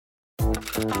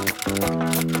Should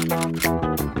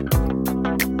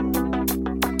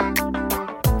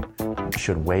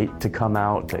wait to come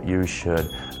out, that you should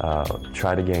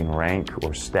try to gain rank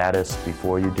or status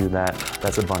before you do that.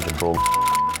 That's a bunch of bull.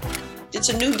 It's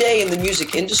a new day in the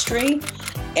music industry,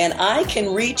 and I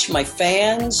can reach my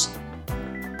fans.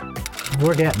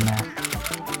 We're getting there.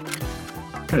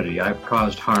 I've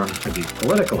caused harm to the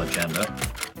political agenda,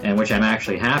 and which I'm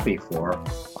actually happy for.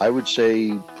 I would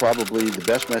say probably the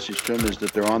best message to them is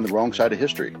that they're on the wrong side of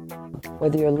history.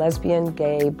 Whether you're lesbian,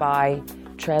 gay, bi,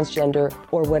 transgender,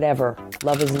 or whatever,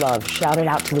 love is love. Shout it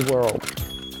out to the world.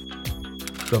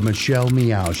 The Michelle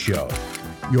Meow Show,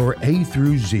 your A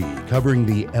through Z, covering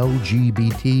the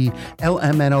LGBT,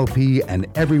 LMNOP, and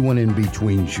everyone in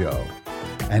between show.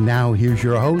 And now here's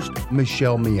your host,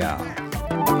 Michelle Meow.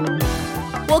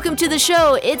 Welcome to the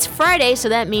show. It's Friday, so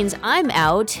that means I'm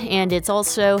out, and it's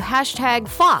also hashtag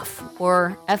FOF,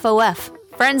 or FOF,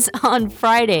 Friends on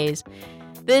Fridays.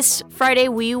 This Friday,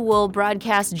 we will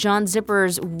broadcast John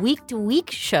Zipper's Week to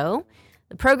Week show.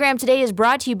 The program today is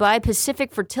brought to you by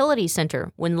Pacific Fertility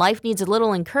Center. When life needs a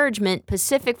little encouragement,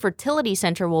 Pacific Fertility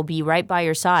Center will be right by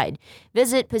your side.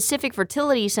 Visit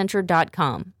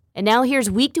pacificfertilitycenter.com. And now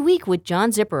here's Week to Week with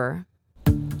John Zipperer.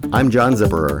 I'm John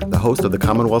Zipperer, the host of the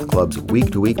Commonwealth Club's Week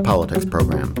to Week Politics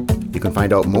program. You can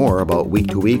find out more about Week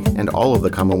to Week and all of the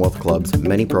Commonwealth Club's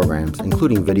many programs,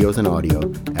 including videos and audio,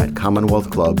 at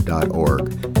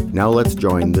commonwealthclub.org. Now let's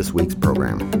join this week's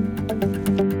program.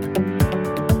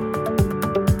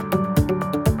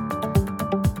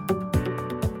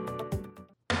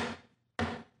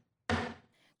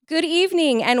 Good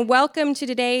evening and welcome to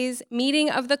today's meeting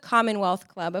of the Commonwealth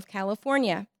Club of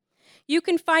California. You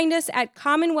can find us at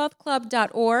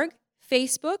commonwealthclub.org,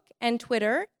 Facebook and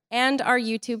Twitter, and our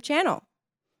YouTube channel.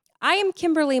 I am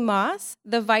Kimberly Moss,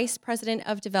 the Vice President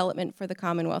of Development for the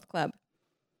Commonwealth Club.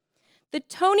 The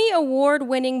Tony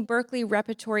Award-winning Berkeley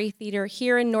Repertory Theater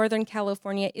here in Northern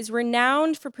California is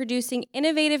renowned for producing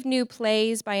innovative new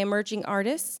plays by emerging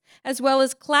artists, as well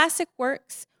as classic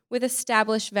works with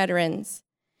established veterans.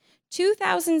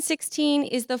 2016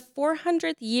 is the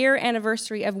 400th year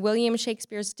anniversary of William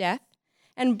Shakespeare's death,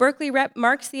 and Berkeley Rep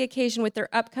marks the occasion with their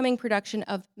upcoming production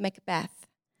of Macbeth,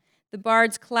 the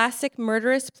Bard's classic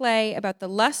murderous play about the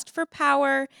lust for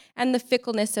power and the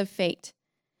fickleness of fate.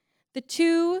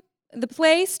 The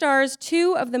play stars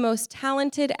two of the most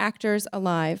talented actors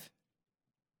alive.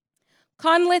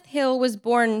 Conleth Hill was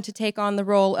born to take on the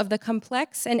role of the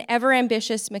complex and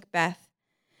ever-ambitious Macbeth.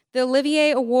 The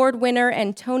Olivier Award winner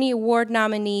and Tony Award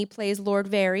nominee plays Lord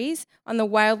Varys on the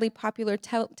wildly popular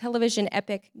television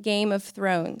epic Game of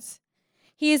Thrones.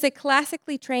 He is a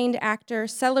classically trained actor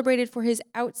celebrated for his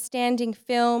outstanding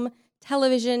film,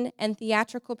 television, and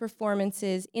theatrical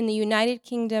performances in the United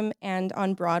Kingdom and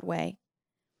on Broadway.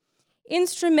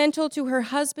 Instrumental to her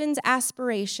husband's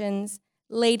aspirations,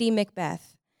 Lady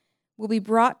Macbeth will be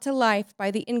brought to life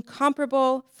by the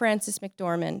incomparable Frances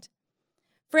McDormand.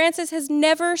 Frances has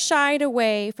never shied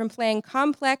away from playing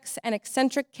complex and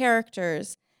eccentric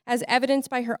characters, as evidenced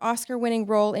by her Oscar-winning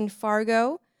role in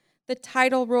Fargo, the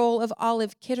title role of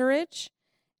Olive Kitteridge,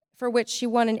 for which she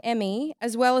won an Emmy,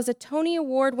 as well as a Tony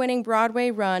Award-winning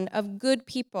Broadway run of Good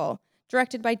People,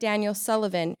 directed by Daniel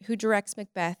Sullivan, who directs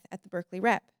Macbeth at the Berkeley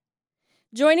Rep.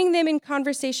 Joining them in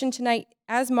conversation tonight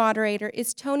as moderator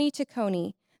is Tony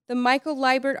Taccone, the Michael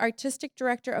Liebert Artistic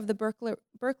Director of the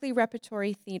Berkeley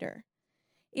Repertory Theater.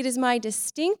 It is my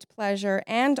distinct pleasure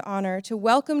and honor to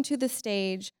welcome to the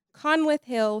stage Conleth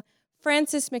Hill,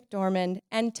 Frances McDormand,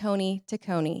 and Tony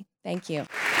Taccone. Thank you.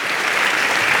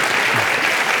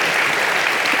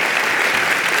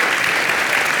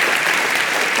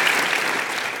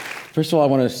 First of all, I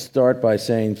want to start by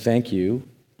saying thank you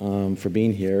for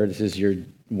being here. This is your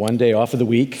one day off of the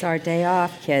week. It's our day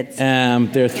off, kids.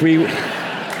 There are 3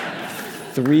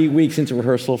 weeks into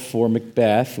rehearsal for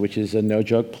Macbeth, which is a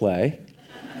no-joke play.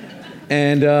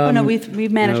 And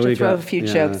we've managed to throw a few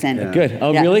jokes in. Yeah. Good.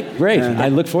 Oh, yeah. Really? Great. I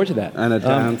look forward to that. And a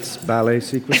dance ballet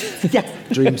sequence. Yeah.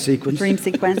 Dream sequence. Dream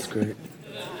sequence. That's great.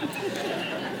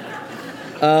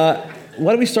 Why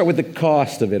don't we start with the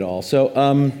cost of it all? So,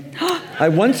 I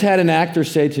once had an actor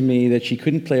say to me that she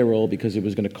couldn't play a role because it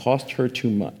was going to cost her too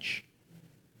much.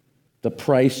 The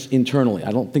price internally.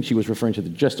 I don't think she was referring to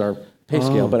just our pay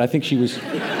scale, but I think she was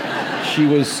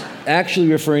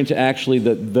actually referring to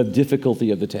the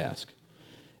difficulty of the task.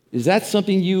 Is that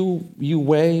something you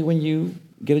weigh when you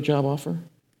get a job offer?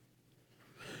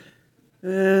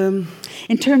 In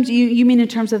terms, you mean in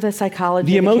terms of the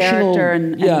psychology, the emotional,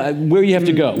 character, where you have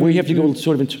to go, where you have to go,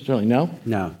 sort of internally. No,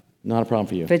 not a problem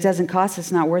for you. If it doesn't cost, it's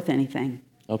not worth anything.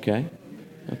 Okay.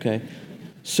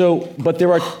 So, but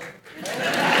there are.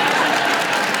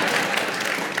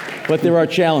 But there are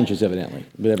challenges, evidently,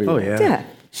 with everyone. Oh, yeah. Yeah.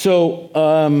 So,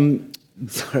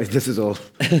 sorry, this is all.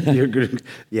 You're good.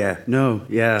 Yeah. No.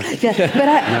 Yeah. Yeah, but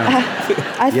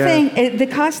I Yeah. think the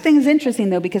cost thing is interesting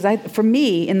though, because for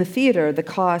me in the theater, the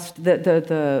cost,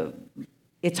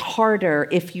 it's harder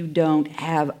if you don't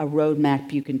have a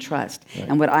roadmap you can trust. Right.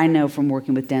 And what I know from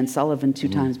working with Dan Sullivan 2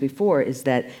 times before is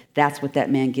that that's what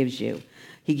that man gives you.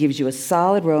 He gives you a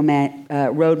solid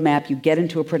roadmap. You get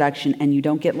into a production and you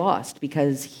don't get lost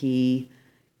because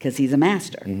he's a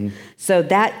master. So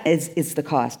that is the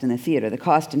cost in the theater. The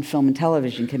cost in film and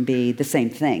television can be the same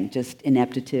thing, just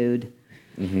ineptitude,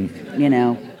 you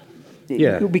know.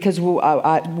 Yeah. Because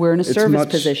we're in a service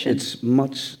position. It's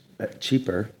much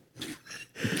cheaper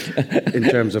in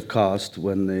terms of cost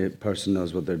when the person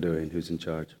knows what they're doing, who's in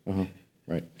charge.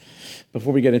 Right.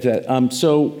 Before we get into that,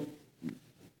 so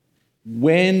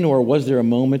when or was there a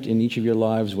moment in each of your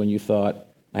lives when you thought,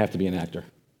 I have to be an actor?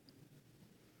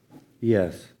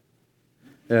 Yes.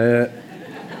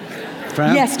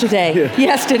 Fran? Yesterday.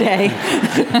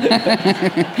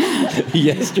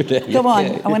 Yesterday. Go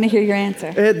on. I want to hear your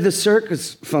answer. The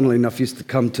circus, funnily enough, used to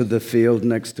come to the field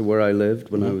next to where I lived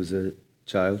when I was a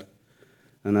child.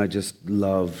 And I just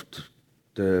loved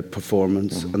the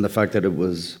performance and the fact that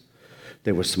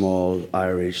they were small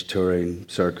Irish touring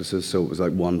circuses, so it was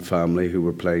like one family who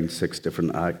were playing 6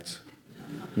 different acts.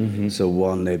 So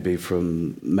one, they'd be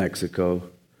from Mexico,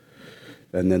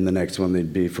 and then the next one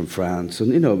they'd be from France.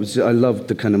 And, you know, I loved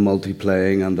the kind of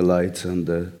multi-playing and the lights,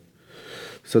 and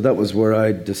so that was where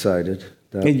I decided.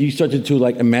 And you started to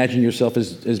like imagine yourself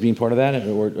as being part of that,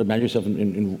 or imagine yourself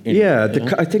in yeah,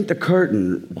 I think the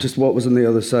curtain, just what was on the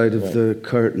other side of the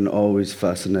curtain, always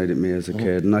fascinated me as a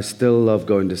kid, and I still love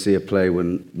going to see a play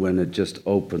when it just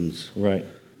opens. Right.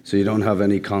 So you don't have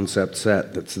any concept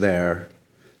set that's there,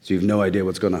 so you've no idea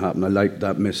what's going to happen. I like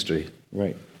that mystery.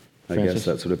 Right. I guess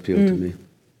that's what appealed to me.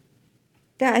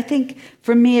 Yeah, I think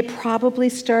for me it probably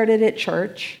started at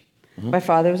church. My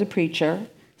father was a preacher.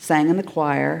 Sang in the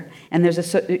choir, and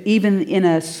even in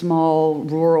a small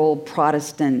rural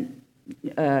Protestant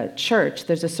church,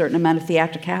 there's a certain amount of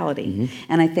theatricality,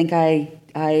 and I think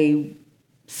I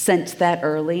sensed that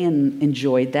early and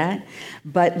enjoyed that.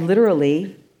 But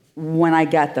literally, when I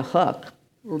got the hook,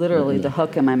 the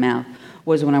hook in my mouth,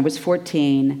 was when I was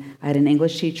 14. I had an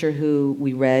English teacher who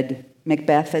we read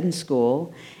Macbeth in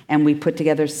school, and we put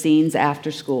together scenes after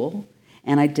school,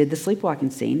 and I did the sleepwalking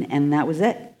scene, and that was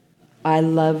it. I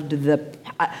loved the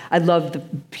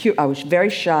pure. I was very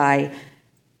shy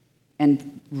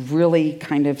and really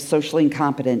kind of socially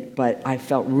incompetent, but I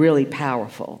felt really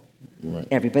powerful. Right.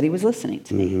 Everybody was listening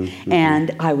to me,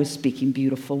 and I was speaking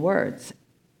beautiful words,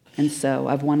 and so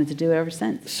I've wanted to do it ever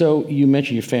since. So you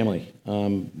mentioned your family.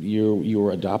 You were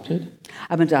adopted.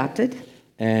 I'm adopted,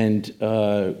 and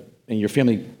your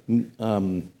family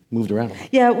moved around.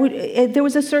 Yeah, there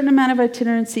was a certain amount of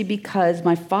itinerancy because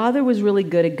my father was really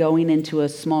good at going into a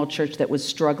small church that was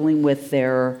struggling with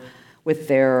their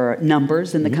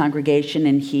numbers in the congregation,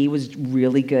 and he was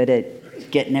really good at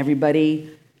getting everybody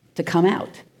to come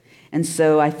out. And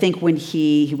so I think when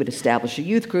he would establish a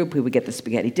youth group, he would get the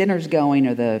spaghetti dinners going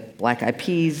or the black eyed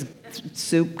peas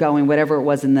soup going, whatever it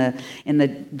was in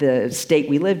the state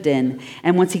we lived in.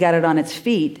 And once he got it on its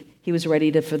feet, he was ready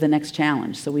for the next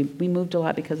challenge. So we moved a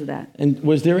lot because of that. And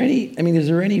is there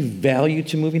any value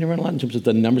to moving around a lot in terms of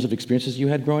the numbers of experiences you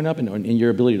had growing up and your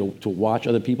ability to watch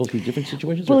other people through different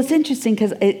situations? Well, it's interesting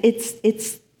because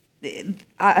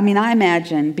I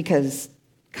imagine because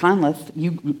Conlith,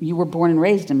 you were born and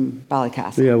raised in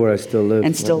Ballycastle. Yeah, where I still live.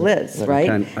 And still lives, right?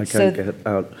 I can't get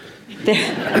out.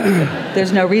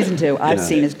 There's no reason to. I've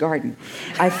seen his garden.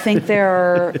 I think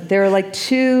there are like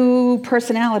 2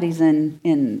 personalities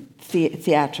in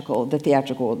theatrical.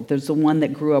 There's the one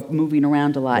that grew up moving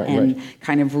around a lot and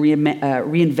kind of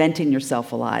reinventing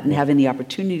yourself a lot and having the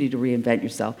opportunity to reinvent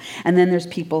yourself. And then there's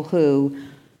people who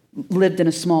lived in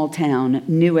a small town,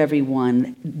 knew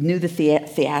everyone, knew the theater,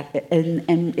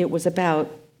 and it was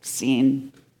about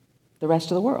seeing the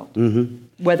rest of the world.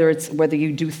 Whether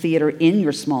you do theater in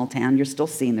your small town, you're still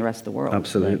seeing the rest of the world.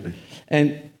 Absolutely.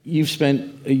 And you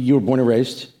were born and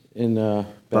raised in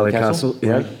Ballycastle,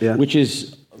 yeah, right? yeah. Which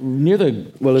is near the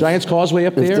Giant's Causeway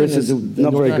up there. This is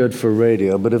not very good for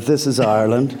radio, but if this is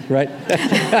Ireland, right?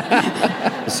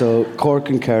 So Cork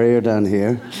and Kerry are down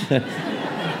here.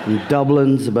 And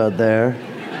Dublin's about there,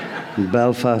 and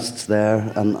Belfast's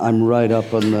there, and I'm right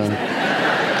up on the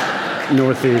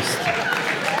northeast.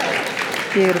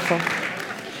 Beautiful.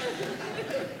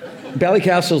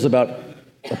 Ballycastle's about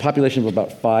a population of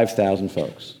about 5,000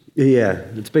 folks. Yeah,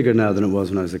 it's bigger now than it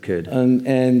was when I was a kid.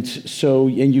 And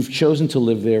you've chosen to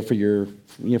live there for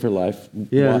for life.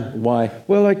 Yeah. Why?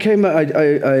 Well, I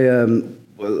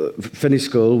finished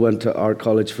school, went to art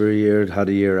college for a year, had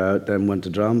a year out, then went to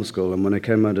drama school. And when I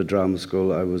came out of drama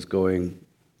school, I was going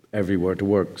everywhere to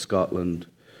work, Scotland,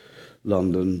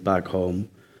 London, back home.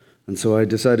 And so I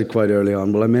decided quite early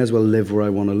on, well, I may as well live where I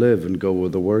want to live and go where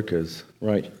the work is.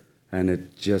 Right. And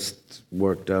it just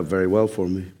worked out very well for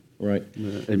me. Right.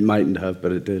 It mightn't have,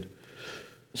 but it did.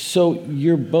 So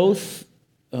you're both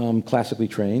classically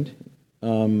trained.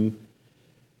 Would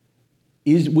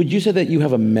you say that you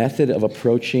have a method of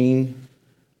approaching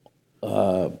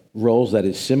roles that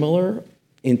is similar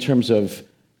in terms of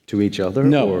to each other?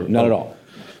 No, not at all.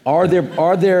 Are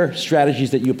there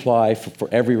strategies that you apply for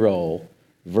every role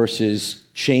versus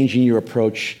changing your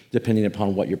approach depending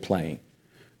upon what you're playing?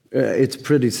 It's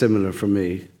pretty similar for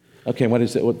me. Okay, what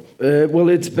is it? Well,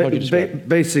 it's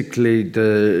basically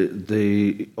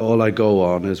the all I go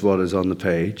on is what is on the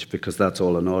page, because that's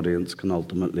all an audience can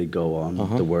ultimately go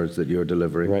on, the words that you're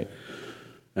delivering. Right.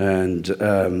 And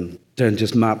then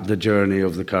just map the journey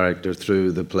of the character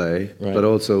through the play. Right. But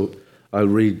also, I'll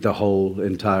read the whole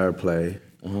entire play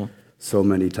so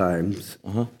many times,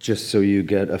 just so you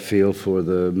get a feel for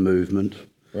the movement.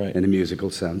 Right. In a musical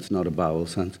sense, not a vowel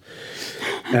sense.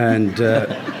 And,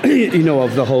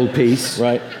 of the whole piece.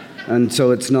 Right. And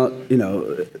so it's not,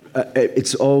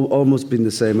 it's almost been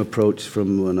the same approach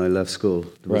from when I left school.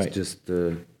 It was just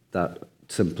that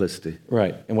simplicity.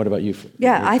 Right. And what about you?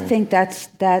 Yeah, I think that's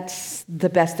the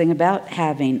best thing about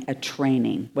having a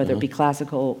training, whether it be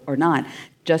classical or not.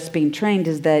 Just being trained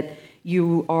is that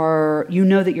you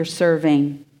know that you're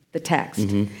serving the text.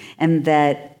 And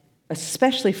that,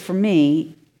 especially for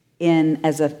me,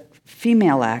 as a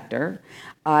female actor,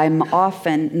 I'm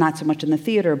often, not so much in the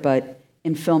theater, but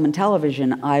in film and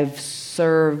television, I've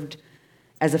served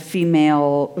as a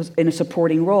female in a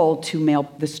supporting role to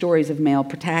the stories of male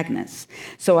protagonists.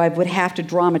 So I would have to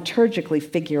dramaturgically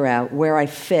figure out where I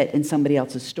fit in somebody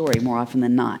else's story more often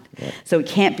than not. Right. So it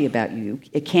can't be about you.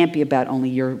 It can't be about only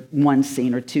your one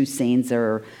scene or two scenes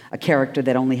or a character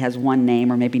that only has one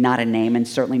name or maybe not a name and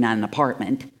certainly not an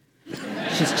apartment.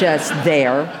 She's just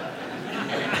there.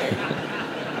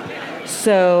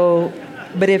 So,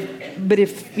 but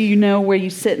if you know where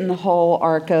you sit in the whole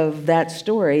arc of that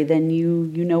story, then you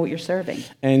know what you're serving.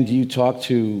 And do you talk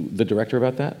to the director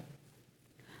about that?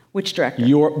 Which director?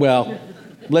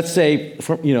 Let's say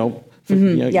for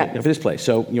this play.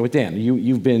 So with Dan,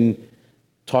 you've been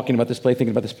talking about this play, thinking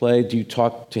about this play. Do you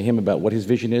talk to him about what his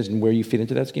vision is and where you fit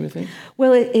into that scheme of things?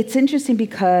 Well, it's interesting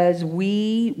because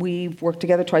we've worked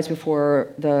together twice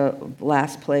before. The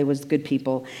last play was Good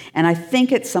People. And I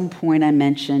think at some point I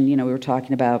mentioned, we were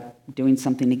talking about doing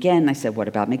something again. I said, what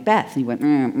about Macbeth? And he went,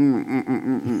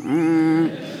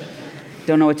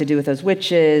 don't know what to do with those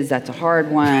witches. That's a hard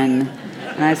one.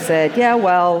 And I said, yeah,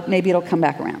 well, maybe it'll come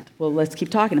back around. Well, let's keep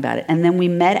talking about it. And then we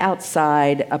met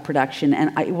outside a production,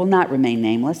 and it will not remain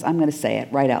nameless. I'm going to say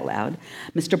it right out loud.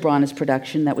 Mr. Branagh's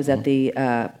production that was at the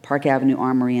Park Avenue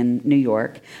Armory in New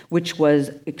York, which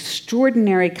was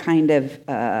extraordinary kind of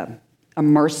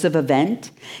immersive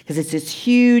event, because it's this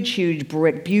huge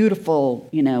brick, beautiful,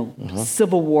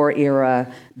 Civil War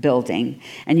era building.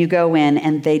 And you go in,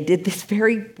 and they did this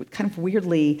very kind of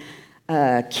weirdly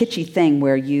kitschy thing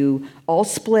where you all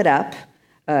split up.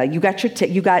 You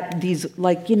got these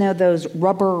those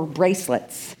rubber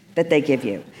bracelets that they give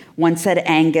you. One said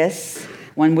Angus.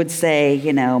 One would say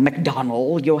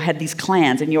MacDonald. You had these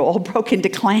clans, and you all broke into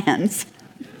clans.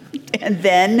 And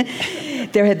then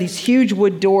there had these huge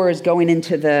wood doors going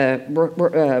into the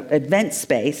event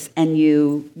space, and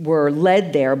you were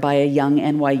led there by a young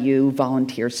NYU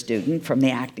volunteer student from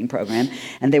the acting program,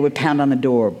 and they would pound on the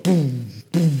door, boom,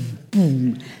 boom,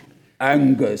 boom,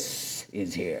 Angus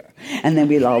is here. And then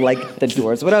we'd all, the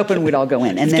doors would open, we'd all go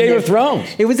in. And then Game of Thrones.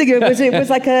 It was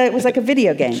like a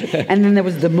video game. And then there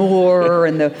was the moor,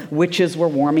 and the witches were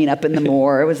warming up in the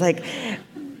moor. It was like...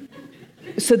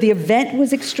 So the event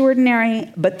was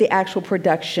extraordinary, but the actual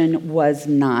production was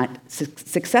not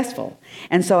successful.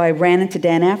 And so I ran into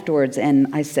Dan afterwards,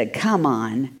 and I said, come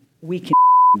on, we can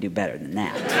do better than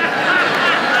that.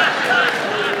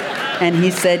 And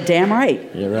he said, damn right.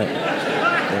 You're right.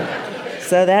 Yeah.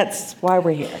 So that's why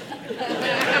we're here.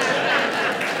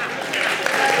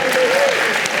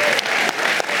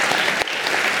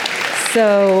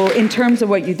 So in terms of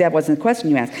that wasn't the question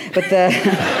you asked, but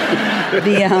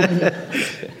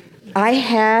I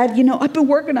had, I've been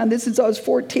working on this since I was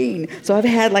 14, so I've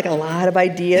had a lot of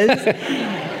ideas.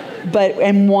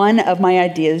 And one of my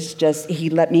ideas, he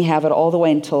let me have it all the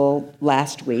way until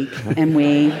last week, and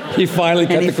we He finally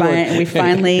cut the cord. and we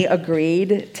finally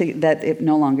agreed that it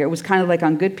no longer. It was kind of like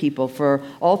on Good People for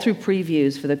all through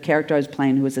previews for the character I was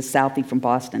playing, who was a Southie from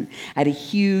Boston. I had a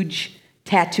huge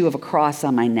tattoo of a cross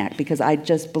on my neck because I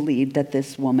just believed that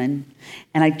this woman,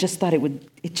 and I just thought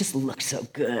it just looked so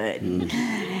good.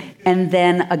 And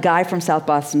then a guy from South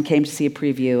Boston came to see a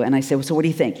preview, and I said, well, so what do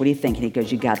you think? What do you think? And he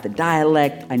goes, you got the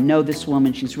dialect. I know this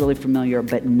woman. She's really familiar,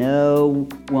 but no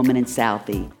woman in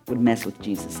Southie would mess with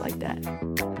Jesus like that.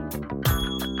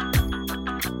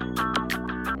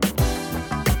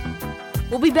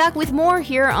 We'll be back with more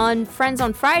here on Friends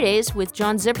on Fridays with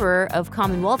John Zipperer of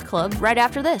Commonwealth Club right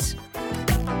after this.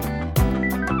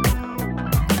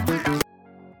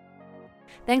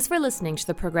 Thanks for listening to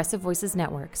the Progressive Voices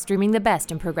Network, streaming the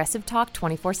best in progressive talk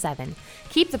 24/7.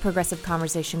 Keep the progressive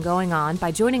conversation going on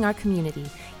by joining our community.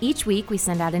 Each week, we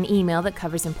send out an email that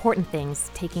covers important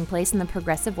things taking place in the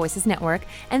Progressive Voices Network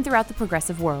and throughout the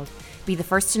progressive world. Be the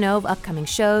first to know of upcoming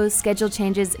shows, schedule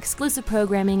changes, exclusive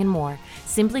programming, and more.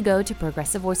 Simply go to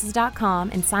progressivevoices.com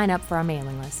and sign up for our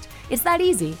mailing list. It's that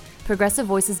easy.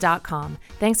 progressivevoices.com.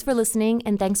 Thanks for listening,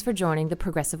 and thanks for joining the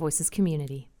Progressive Voices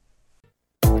community.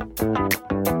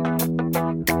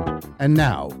 And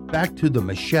now, back to the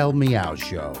Michelle Meow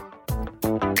Show.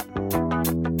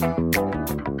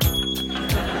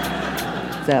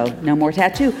 So, no more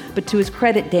tattoo. But to his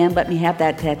credit, Dan let me have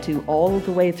that tattoo all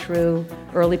the way through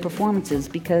early performances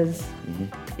because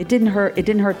it didn't hurt. It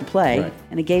didn't hurt to play, Right.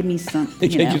 and it gave me some. It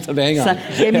gave you something to hang on.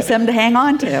 Gave me something to hang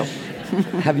on to.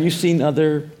 Have you seen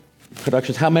other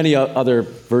productions? How many other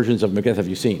versions of Macbeth have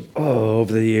you seen? Oh,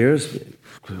 over the years,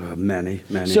 many.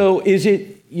 So is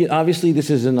it, obviously this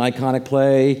is an iconic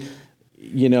play,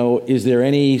 is there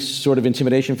any sort of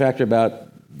intimidation factor about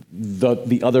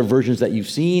the other versions that you've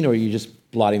seen, or are you just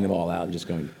blotting them all out and just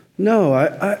going? No,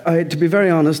 I to be very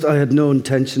honest, I had no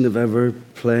intention of ever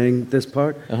playing this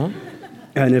part.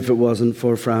 And if it wasn't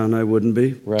for Fran, I wouldn't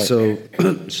be. Right. So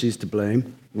she's to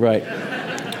blame. Right.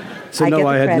 So no,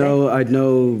 I had no,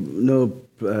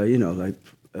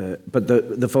 but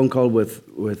the phone call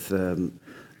with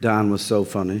Dan was so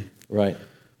funny. Right.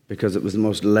 Because it was the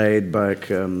most laid back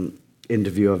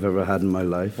interview I've ever had in my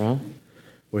life.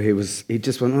 Where he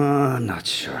just went, I'm not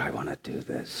sure I want to do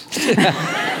this.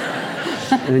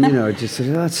 And just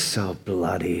said, that's so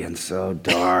bloody and so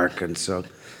dark and so.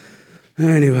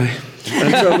 Anyway,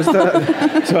 and so it was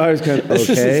that. So I was kind of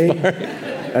okay.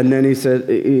 And then he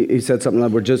said something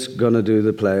like, we're just going to do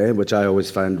the play, which I always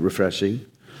find refreshing.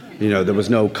 There was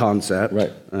no concept.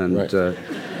 Right. And,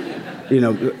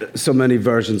 so many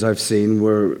versions I've seen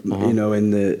where,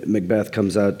 in the Macbeth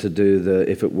comes out to do the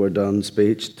If It Were Done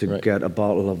speech to get a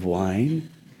bottle of wine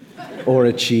or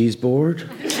a cheese board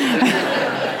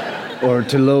or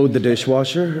to load the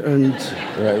dishwasher. And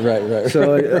Right.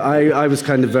 so I was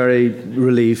kind of very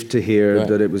relieved to hear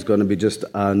that it was going to be just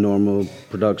a normal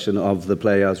production of the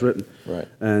play as written. Right.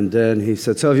 And then he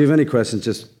said, so if you have any questions,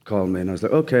 just call me. And I was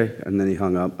like, okay. And then he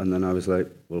hung up. And then I was like,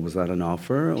 well, was that an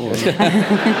offer? Or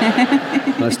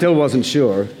I still wasn't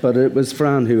sure. But it was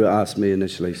Fran who asked me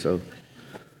initially. So.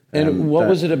 And what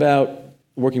was it about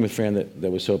working with Fran that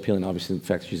was so appealing? Obviously, the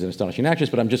fact that she's an astonishing actress.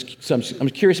 But I'm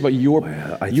curious about your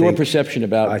perception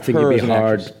about her. I think you'd be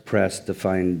hard pressed to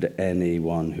find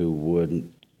anyone who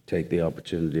wouldn't take the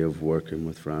opportunity of working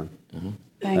with Fran.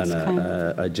 Thanks, and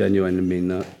I genuinely mean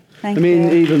that. Thank I mean,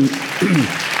 you. even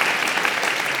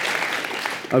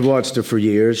I've watched her for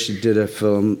years. She did a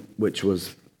film which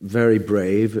was very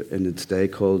brave in its day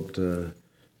called the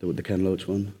Ken Loach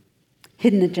one.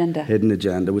 Hidden Agenda. Hidden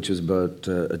Agenda, which was about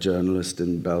a journalist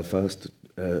in Belfast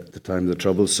at the time of the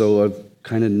Troubles. So I've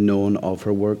kind of known of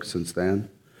her work since then.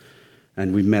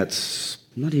 And we met,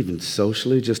 not even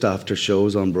socially, just after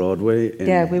shows on Broadway.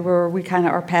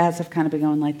 Our paths have kind of been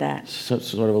going like that.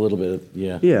 Sort of a little bit of,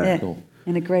 Yeah. Cool.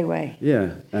 In a great way.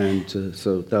 Yeah, and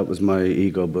so that was my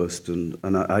ego boost, and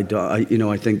I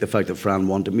think the fact that Fran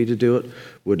wanted me to do it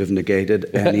would have negated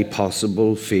any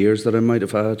possible fears that I might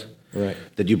have had. Right.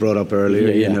 That you brought up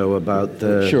earlier, about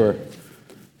the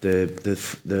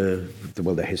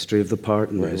the history of the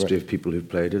part and the history of people who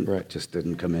played it. Right. Just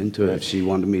didn't come into it. If she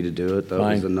wanted me to do it, that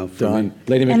was enough for me.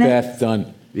 Lady Macbeth,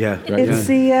 done. Yeah. It's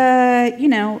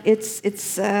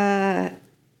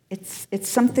it's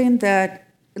something that,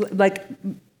 like,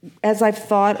 as I've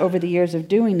thought over the years of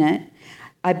doing it,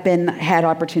 I've had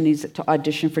opportunities to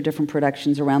audition for different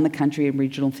productions around the country in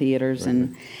regional theaters,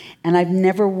 and I've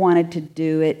never wanted to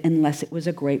do it unless it was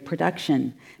a great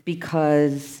production,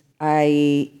 because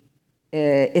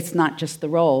it's not just the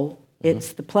role,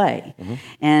 It's the play.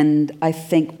 And I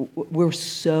think we're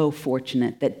so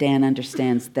fortunate that Dan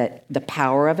understands that the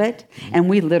power of it. And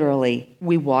we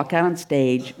walk out on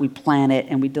stage, we plan it,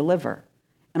 and we deliver.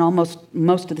 And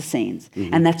most of the scenes.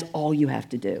 And that's all you have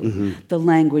to do. The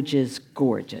language is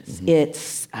gorgeous.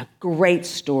 It's a great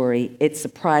story. It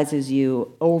surprises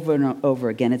you over and over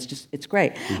again. It's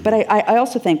great. But I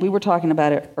also think, we were talking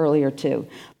about it earlier too,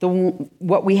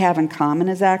 what we have in common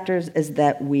as actors is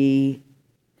that we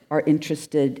are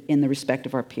interested in the respect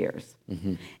of our peers.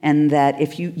 And that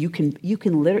if you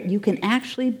can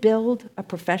actually build a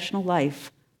professional life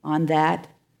on that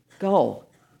goal.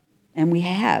 And we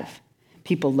have.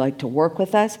 People like to work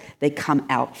with us. They come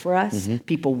out for us.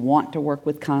 People want to work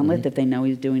with Conleth if they know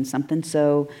he's doing something.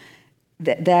 So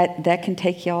that can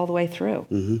take you all the way through.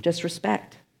 Just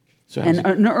respect. So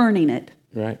and earning it.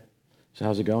 Right. So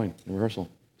how's it going in rehearsal?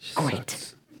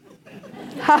 Great.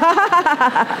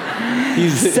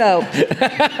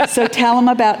 So tell him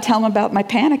about my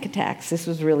panic attacks. This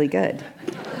was really good.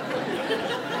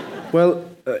 Well,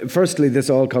 firstly, this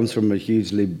all comes from a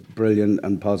hugely brilliant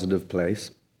and positive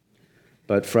place.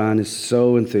 But Fran is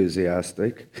so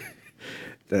enthusiastic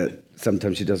that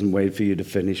sometimes she doesn't wait for you to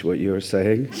finish what you're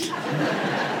saying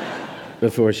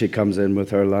before she comes in with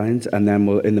her lines, and then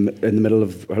we'll in the middle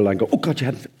of her line go, "Oh God, you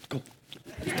hadn't go."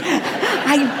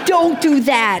 I don't do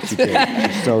that. She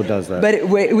did. She so does that. But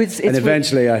and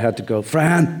eventually I had to go,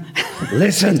 "Fran,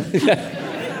 listen."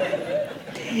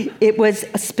 It was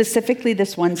specifically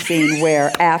this one scene where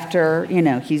after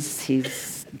he's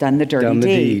done the dirty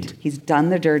deed. He's done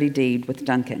the dirty deed with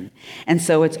Duncan. And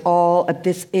so it's all of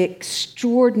this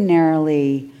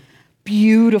extraordinarily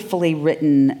beautifully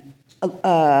written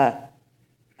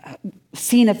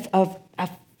scene of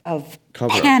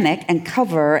panic and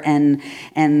cover and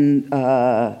an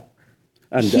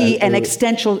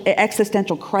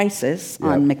existential crisis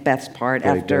on Macbeth's part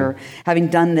after having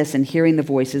done this and hearing the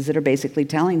voices that are basically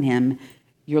telling him,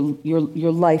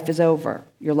 your life is over.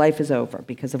 Your life is over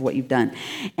because of what you've done.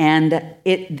 And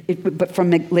but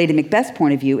from Lady Macbeth's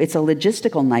point of view, it's a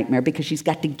logistical nightmare because she's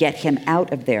got to get him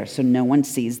out of there so no one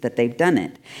sees that they've done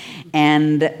it.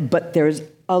 But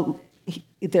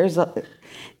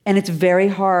it's very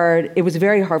hard. It was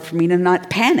very hard for me to not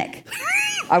panic.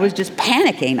 I was just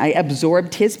panicking. I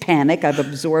absorbed his panic. I've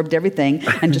absorbed everything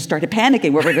and just started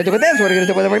panicking. What are we going to do with this? What are we going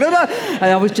to do with it? And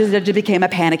I just became a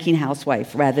panicking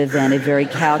housewife rather than a very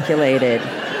calculated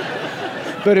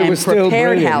and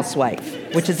prepared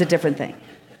housewife, which is a different thing.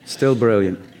 Still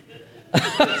brilliant.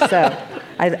 So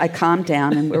I calmed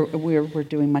down, and we're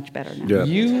doing much better now.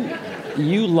 Yeah.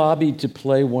 You lobbied to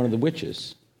play one of the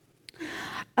witches.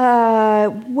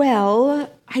 Well,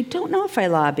 I don't know if I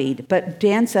lobbied, but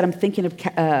Dan said, I'm thinking of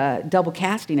double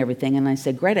casting everything, and I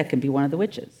said, great, I can be one of the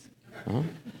witches. Uh-huh.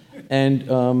 And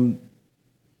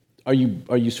are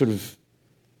you sort of,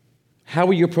 how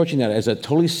are you approaching that? As a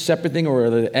totally separate thing, or are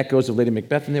there echoes of Lady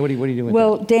Macbeth in there? What are you doing with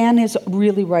Well, that? Dan is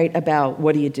really right about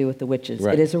what do you do with the witches.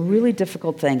 Right. It is a really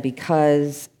difficult thing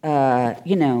because,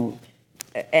 and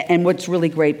what's really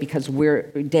great because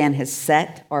Dan has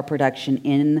set our production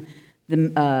in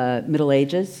the Middle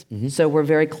Ages, so we're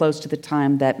very close to the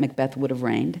time that Macbeth would have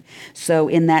reigned. So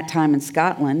in that time in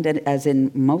Scotland, as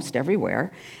in most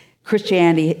everywhere,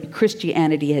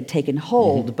 Christianity had taken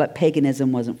hold, but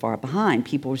paganism wasn't far behind.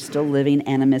 People were still living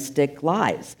animistic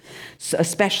lives, so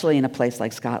especially in a place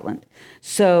like Scotland.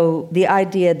 So the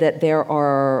idea that there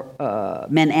are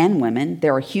men and women,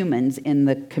 there are humans in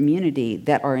the community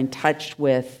that are in touch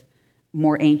with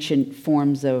more ancient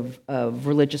forms of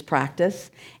religious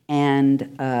practice and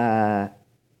the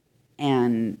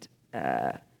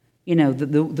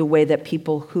way that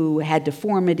people who had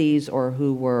deformities or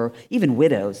who were even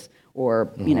widows or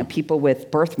people with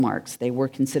birthmarks, they were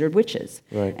considered witches.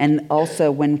 Right. And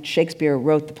also when Shakespeare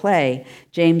wrote the play,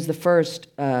 James I,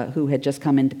 who had just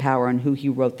come into power and who he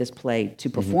wrote this play to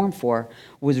perform for,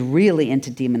 was really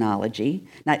into demonology.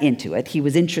 Not into it. He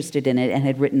was interested in it and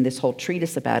had written this whole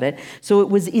treatise about it. So it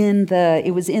was in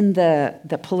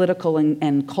the political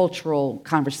and cultural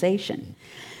conversation.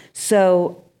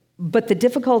 So, but the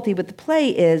difficulty with the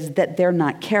play is that they're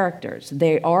not characters.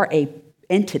 They are a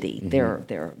entity.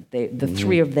 The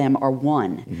three of them are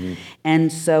one.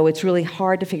 And so it's really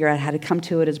hard to figure out how to come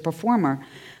to it as a performer.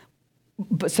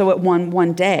 But so at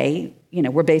one day,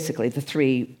 we're basically the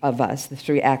three of us, the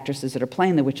three actresses that are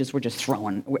playing the witches, we're just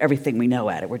throwing everything we know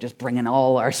at it. We're just bringing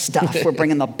all our stuff. We're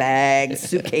bringing the bags,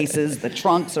 suitcases, the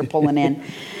trunks are pulling in.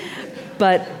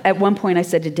 But at one point I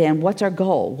said to Dan, what's our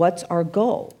goal? What's our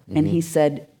goal? And he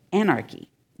said, anarchy.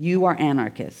 You are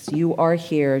anarchists. You are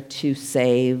here to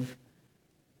save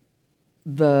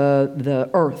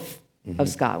the earth of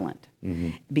Scotland.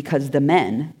 because the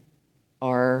men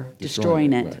are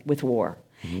destroying it right. with war.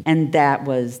 And that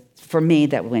was, for me,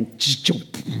 that went...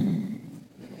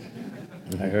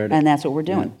 I heard it. And that's what we're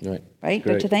doing. Yeah, right. Right?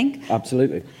 Great. Don't you think?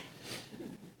 Absolutely.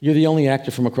 You're the only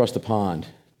actor from across the pond.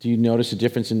 Do you notice a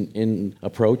difference in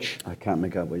approach? I can't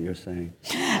make out what you're saying.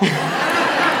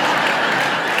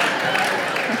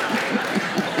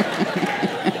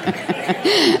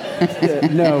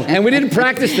 No. And we didn't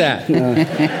practice that.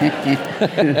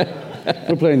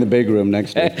 We're playing the big room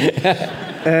next week.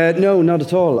 No, not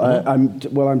at all.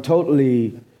 I'm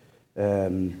totally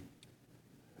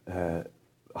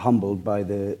humbled by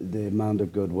the amount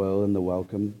of goodwill and the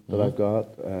welcome that I've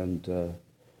got, and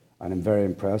I'm very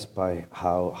impressed by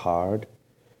how hard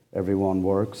everyone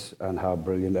works and how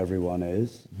brilliant everyone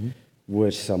is.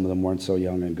 Wish some of them weren't so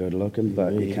young and good looking,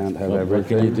 but you can't have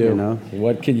everything. What can you do? You know?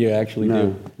 What can you actually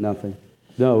do? Nothing.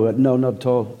 No, not at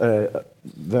all.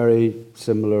 Very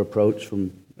similar approach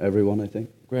from everyone, I think.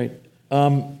 Great.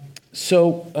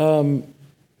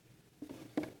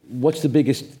 What's the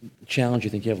biggest challenge you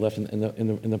think you have left in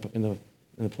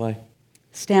the play?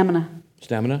 Stamina.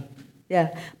 Stamina.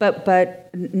 Yeah, but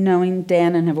knowing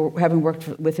Dan and having worked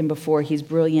with him before, he's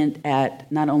brilliant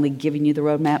at not only giving you the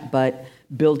roadmap, but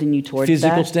building you towards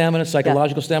Physical that. stamina,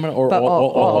 psychological stamina, or But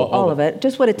all of of it.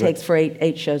 Just what it takes for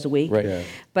eight shows a week. Right. Yeah.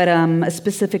 But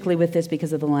specifically with this,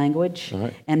 because of the language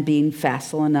Right. and being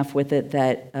facile enough with it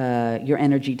that your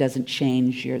energy doesn't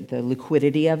change, the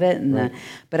liquidity of it. And Right.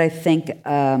 but I think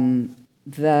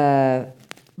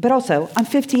but also I'm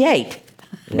 58.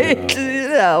 It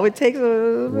takes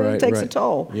a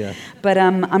toll. Yeah. But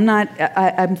I'm not.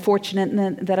 I'm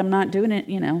fortunate that I'm not doing it.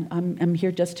 I'm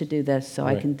here just to do this, so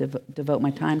I can devote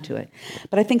my time to it.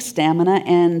 But I think stamina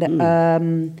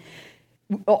and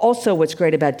also what's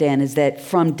great about Dan is that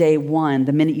from day one,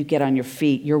 the minute you get on your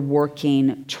feet, you're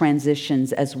working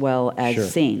transitions as well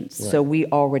as scenes. Right. So we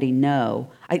already know.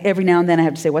 Every now and then I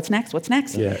have to say, "What's next? What's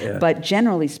next?" Yeah. But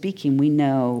generally speaking, we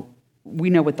know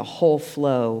what the whole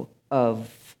flow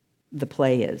of the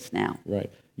play is now. Right.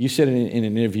 You said in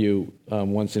an interview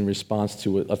once in response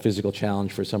to a physical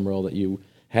challenge for some role that you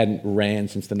hadn't ran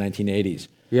since the 1980s.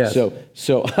 Yes.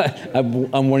 So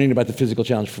I'm wondering about the physical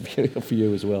challenge for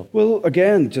you as well. Well,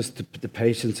 again, just the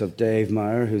patience of Dave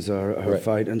Meyer, who's our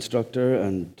fight instructor,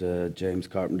 and James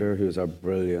Carpenter, who's our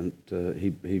brilliant.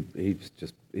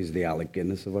 He's the Alec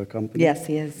Guinness of our company. Yes,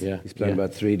 he is. Yeah. He's playing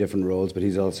about 3 different roles, but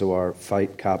he's also our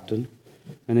fight captain.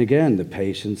 And again, the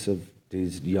patience of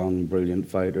these young, brilliant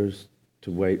fighters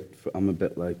to wait for. I'm a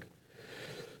bit like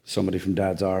somebody from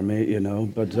Dad's army,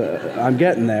 but I'm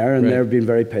getting there, and they're being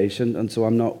very patient, and so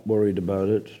I'm not worried about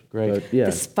it. Great. But, yeah.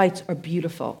 The fights are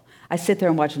beautiful. I sit there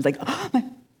and watch them, like,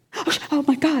 oh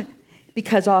my God.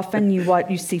 Because often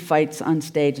you see fights on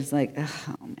stage, it's like,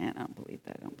 oh man, I don't believe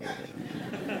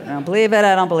that,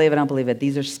 I don't believe it.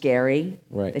 These are scary.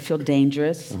 Right. They feel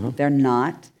dangerous. They're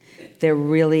not. They're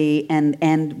really, and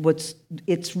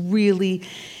it's really,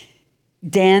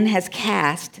 Dan has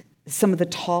cast some of the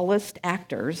tallest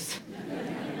actors.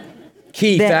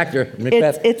 Key factor,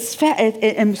 Macbeth.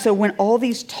 And so when all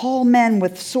these tall men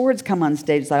with swords come on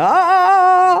stage, it's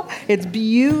like, it's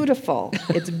beautiful.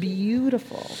 It's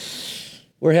beautiful.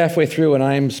 We're halfway through, and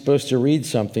I'm supposed to read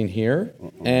something here,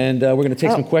 and we're going to take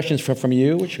some questions from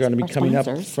you, which are going to be coming up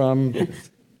from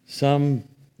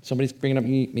somebody's bringing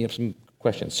me up some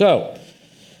questions. So,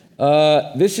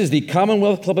 this is the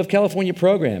Commonwealth Club of California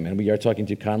program, and we are talking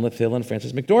to Conleth Hill and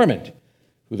Frances McDormand,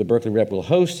 who the Berkeley Rep will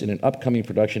host in an upcoming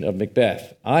production of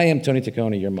Macbeth. I am Tony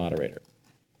Taccone, your moderator.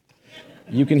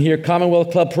 You can hear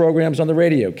Commonwealth Club programs on the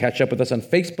radio, catch up with us on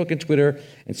Facebook and Twitter,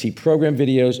 and see program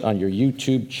videos on your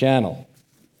YouTube channel.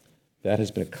 That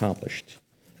has been accomplished.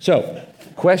 So,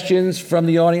 questions from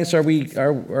the audience. Are we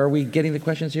getting the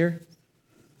questions here?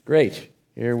 Great.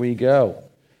 Here we go.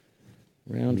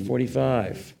 Round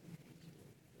 45.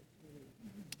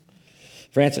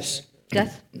 Frances.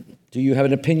 Yes. Do you have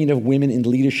an opinion of women in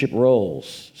leadership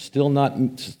roles? Still not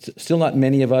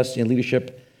many of us in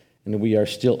leadership, and we are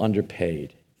still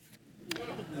underpaid.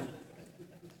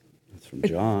 That's from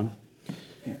John.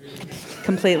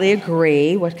 Completely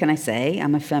agree. What can I say?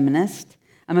 I'm a feminist.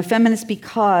 I'm a feminist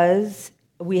because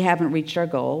we haven't reached our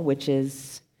goal, which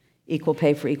is equal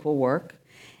pay for equal work.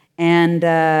 And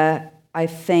I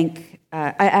think,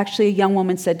 actually, a young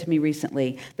woman said to me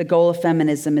recently, the goal of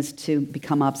feminism is to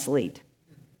become obsolete.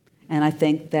 And I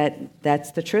think that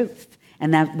that's the truth.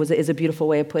 And that is a beautiful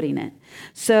way of putting it.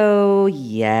 So,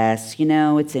 yes,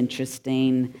 it's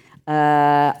interesting.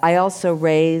 I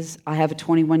have a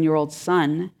 21-year-old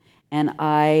son, and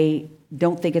I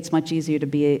don't think it's much easier to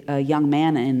be a young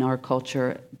man in our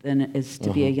culture than it is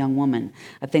to be a young woman.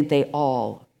 I think they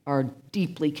all are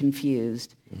deeply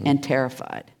confused and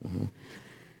terrified.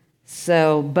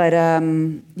 So, but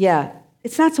yeah,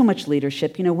 it's not so much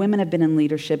leadership. You know, women have been in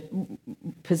leadership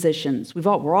positions.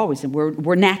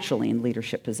 We're naturally in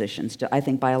leadership positions, I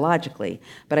think, biologically.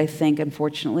 But I think,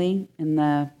 unfortunately, in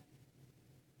the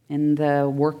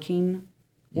working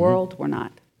world, we're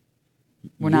not.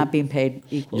 We're not being paid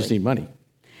equally. You just need money.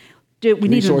 We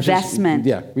need Resources, investment.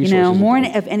 yeah, you know, resources more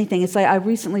important. of anything. It's like I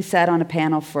recently sat on a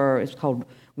panel it's called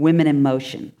Women in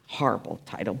Motion. Horrible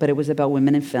title, but it was about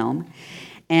women in film.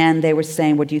 And they were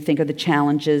saying, what do you think are the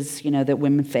challenges, you know, that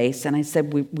women face? And I said,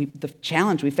 the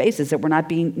challenge we face is that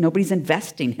nobody's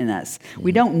investing in us.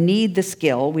 We don't need the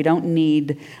skill. We don't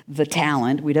need the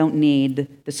talent. We don't need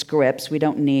the scripts.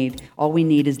 All we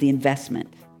need is the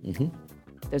investment.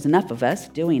 There's enough of us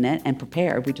doing it and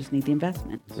prepared. We just need the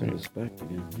investment. Respect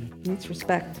again. It's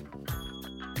respect.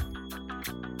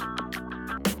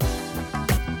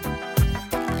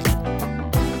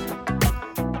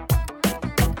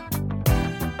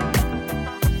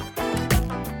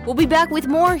 We'll be back with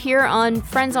more here on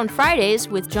Friends on Fridays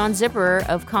with John Zipperer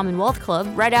of Commonwealth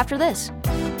Club right after this.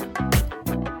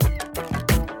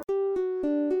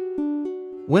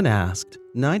 When asked,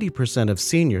 90% of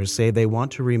seniors say they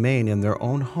want to remain in their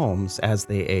own homes as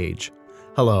they age.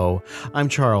 Hello, I'm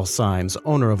Charles Symes,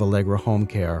 owner of Allegra Home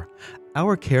Care.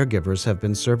 Our caregivers have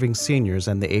been serving seniors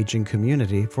and the aging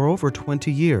community for over 20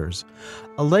 years.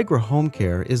 Allegra Home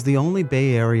Care is the only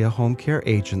Bay Area home care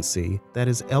agency that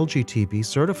is LGTB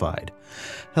certified.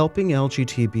 Helping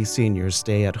LGTB seniors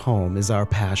stay at home is our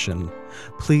passion.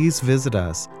 Please visit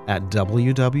us at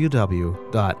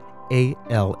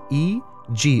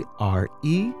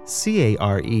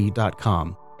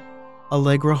www.alegrecare.com.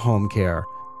 Allegra Home Care,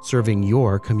 serving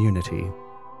your community.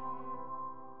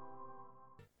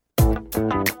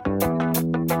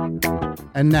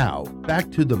 And now, back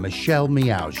to the Michelle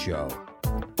Meow Show.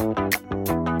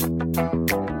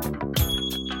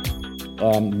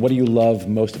 What do you love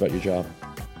most about your job?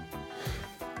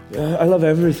 I love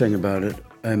everything about it.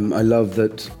 I love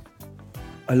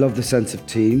the sense of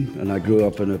team, and I grew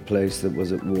up in a place that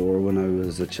was at war when I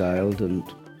was a child, and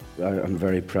I'm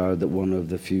very proud that one of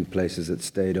the few places that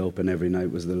stayed open every night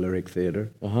was the Lyric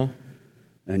Theatre.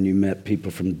 And you met people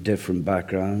from different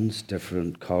backgrounds,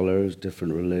 different colors,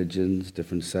 different religions,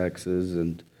 different sexes,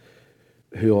 and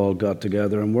who all got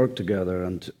together and worked together.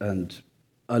 And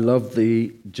I love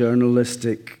the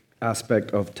journalistic aspect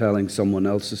of telling someone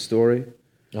else's story,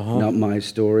 not my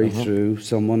story, through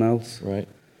someone else. Right.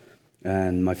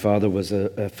 And my father was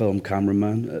a film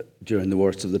cameraman during the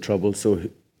worst of the Troubles, so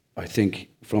I think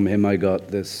from him I got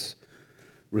this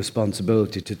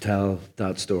responsibility to tell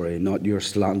that story, not your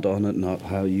slant on it, not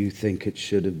how you think it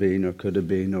should have been or could have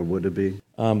been or would have been.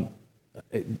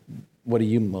 What do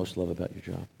you most love about your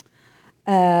job?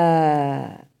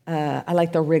 I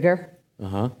like the rigor.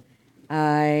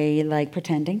 I like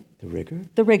pretending. The rigor?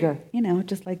 The rigor, you know,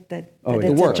 just like that. Oh,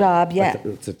 it's a job, yeah.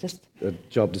 It's a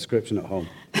job description at home.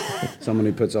 Someone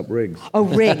who puts up rigs. Oh,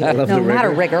 rig. No, not a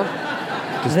rigor.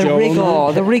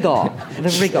 The rigor.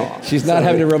 She's not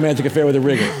having a romantic affair with a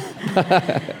rigger.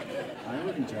 I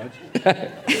wouldn't judge.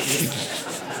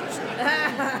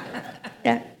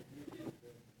 Yeah.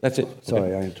 That's it.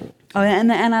 Sorry, I interrupted. Oh,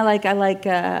 and I like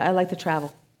the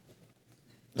travel.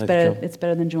 It's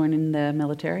better than joining the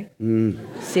military.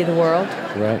 See the world.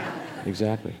 Right.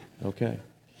 Exactly. Okay.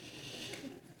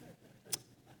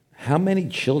 How many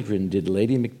children did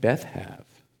Lady Macbeth have?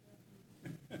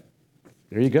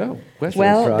 There you go. Question.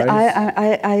 Well,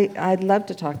 I'd love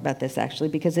to talk about this, actually,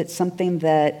 because it's something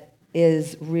that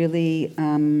is really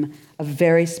a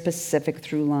very specific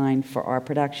through line for our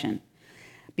production.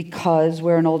 Because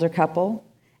we're an older couple,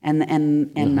 and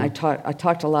I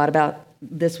talked a lot about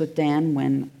this with Dan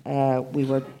when we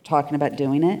were talking about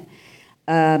doing it.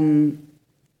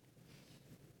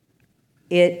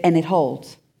 It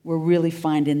holds. We're really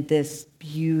finding this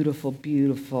beautiful,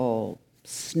 beautiful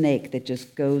snake that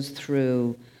just goes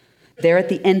through. They're at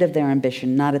the end of their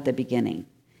ambition, not at the beginning.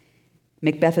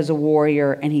 Macbeth is a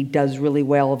warrior, and he does really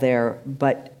well there,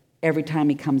 but every time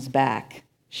he comes back,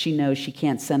 she knows she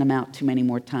can't send him out too many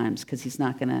more times because he's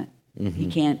not gonna.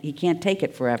 He can't take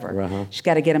it forever. She's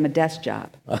got to get him a desk job.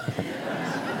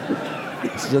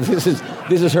 So this is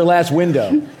her last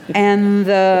window. And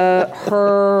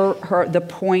the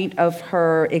point of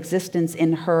her existence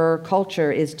in her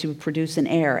culture is to produce an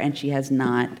heir, and she has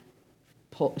not.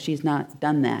 She's not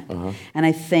done that. And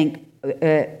I think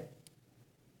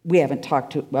we haven't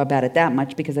talked about it that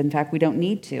much because, in fact, we don't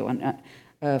need to. And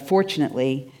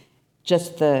fortunately,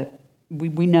 just the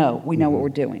we know what we're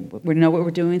doing. We know what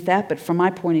we're doing with that. But from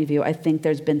my point of view, I think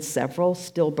there's been several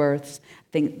stillbirths.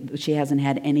 I think she hasn't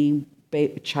had any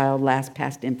child last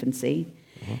past infancy.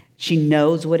 She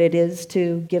knows what it is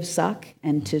to give suck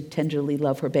and to tenderly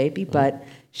love her baby, but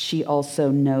she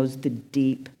also knows the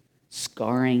deep,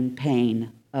 scarring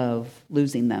pain of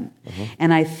losing them.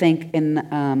 And I think in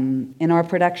our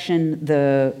production,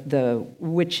 the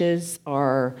witches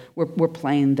we're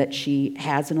playing that she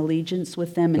has an allegiance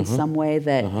with them in some way,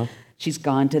 that she's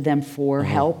gone to them for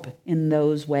help in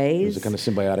those ways. There's a kind of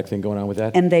symbiotic thing going on with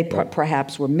that. And they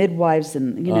perhaps were midwives,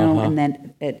 and and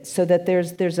then so that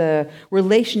there's a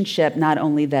relationship, not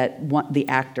only that the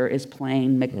actor is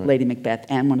playing Lady Macbeth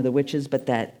and one of the witches, but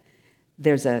that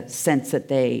there's a sense that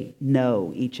they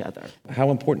know each other.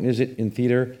 How important is it in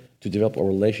theater to develop a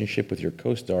relationship with your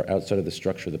co-star outside of the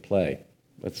structure of the play?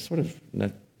 That's sort of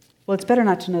not... Well, it's better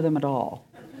not to know them at all.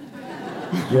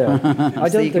 Yeah, I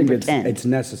So don't you can think pretend. it's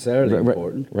necessarily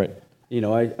important. Right. You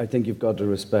know, I think you've got to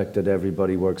respect that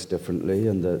everybody works differently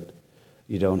and that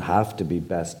you don't have to be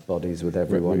best buddies with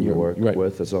everyone you work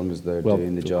with, as long as they're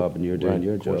doing the job and you're doing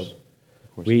your job.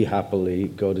 We happily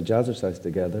go to Jazzercise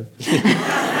together.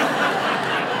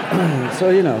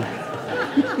 So, you know.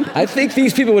 I think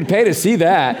these people would pay to see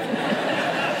that.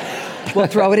 We'll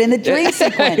throw it in the dream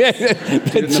sequence.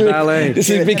 This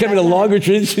is becoming a longer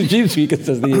dream sequence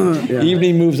as the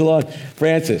evening moves along.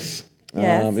 Frances,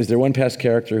 Yes. is there one past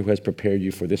character who has prepared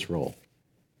you for this role?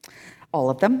 All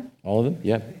of them. All of them?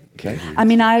 Yeah. Okay. I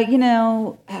mean,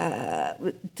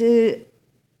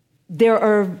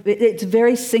 it's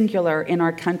very singular in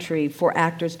our country for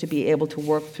actors to be able to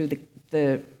work through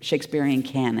the Shakespearean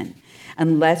canon.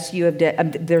 Unless you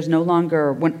have, there's no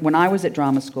longer, when I was at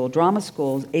drama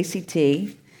schools, ACT,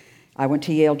 I went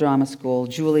to Yale Drama School,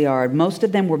 Juilliard, most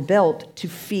of them were built to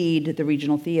feed the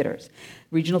regional theaters.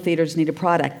 Regional theaters needed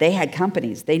product. They had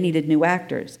companies. They needed new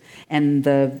actors. And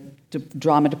the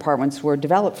drama departments were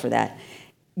developed for that.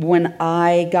 When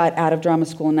I got out of drama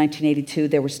school in 1982,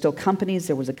 there were still companies.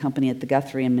 There was a company at the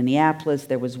Guthrie in Minneapolis.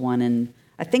 There was one in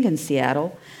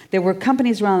Seattle. There were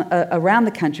companies around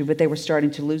the country, but they were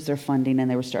starting to lose their funding and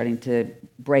they were starting to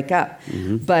break up.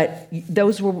 But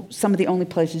those were some of the only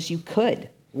places you could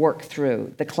work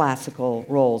through the classical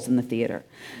roles in the theater.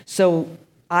 So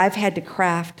I've had to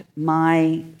craft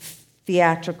my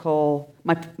theatrical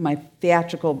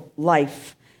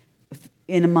life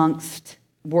in amongst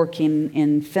working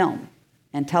in film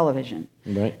and television.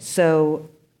 Right. So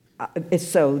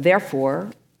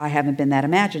therefore, I haven't been that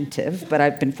imaginative, but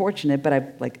I've been fortunate. But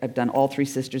I've done all three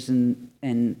sisters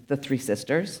in The Three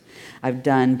Sisters. I've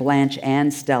done Blanche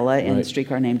and Stella in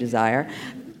Streetcar Named Desire.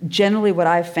 Generally, what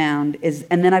I've found is,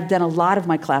 and then I've done a lot of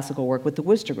my classical work with the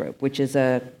Wooster Group, which is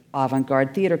a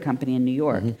avant-garde theater company in New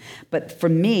York. But for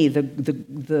me,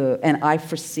 and I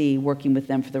foresee working with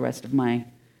them for the rest of my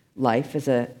life as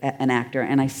an actor,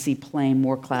 and I see playing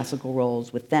more classical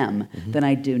roles with them than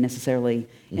I do necessarily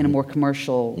in a more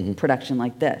commercial production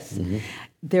like this.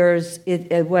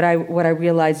 What I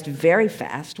realized very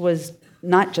fast was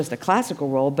not just a classical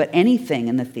role, but anything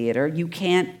in the theater. You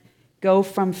can't go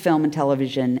from film and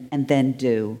television and then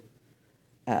do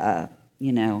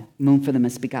Moon for the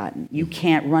Misbegotten. You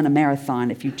can't run a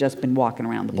marathon if you've just been walking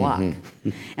around the block.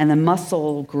 And the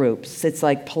muscle groups, it's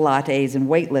like Pilates and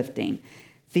weightlifting.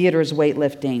 Theater is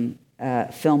weightlifting,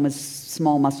 film is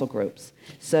small muscle groups.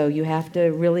 So you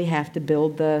really have to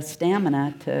build the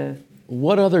stamina to...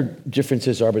 What other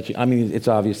differences are between, I mean, it's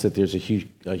obvious that there's a huge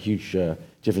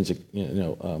difference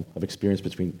of experience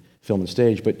between film and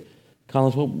stage, but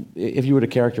Collins, if you were to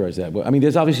characterize that, I mean,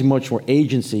 there's obviously much more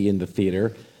agency in the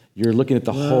theater. You're looking at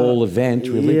the whole event,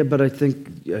 really. Yeah, but I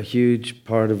think a huge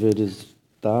part of it is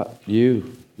that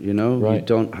you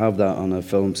don't have that on a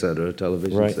film set or a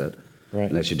television set. Right.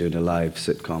 Unless you're doing a live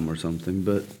sitcom or something,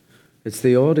 but it's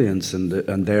the audience and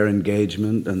their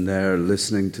engagement and their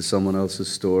listening to someone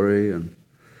else's story, and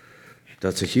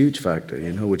that's a huge factor,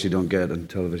 which you don't get in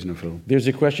television or film. There's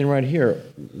a question right here.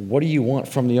 What do you want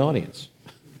from the audience?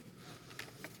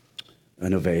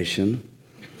 An ovation.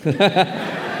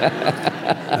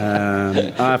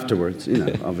 Afterwards,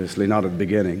 obviously not at the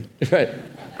beginning. Right.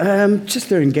 Just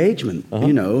their engagement,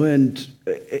 and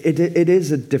it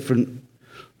is a different.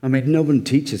 I mean, no one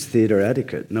teaches theater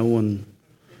etiquette. No one,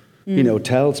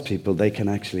 tells people they can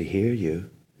actually hear you.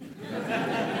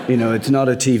 It's not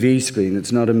a TV screen.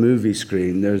 It's not a movie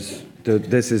screen. This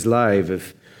is live.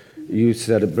 If you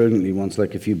said it brilliantly once,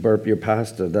 like if you burp your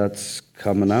pasta, that's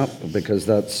coming up because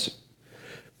that's.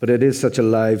 But it is such a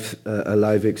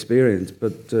live experience.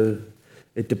 But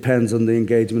it depends on the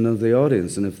engagement of the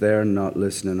audience, and if they're not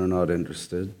listening or not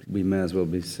interested, we may as well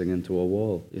be singing to a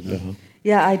wall. You know?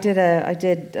 Yeah, I did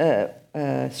a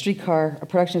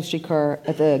production of Streetcar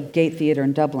at the Gate Theatre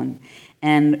in Dublin,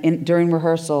 and during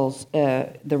rehearsals,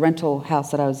 the rental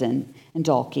house that I was in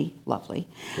Dalkey, lovely.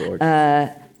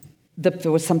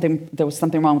 There was something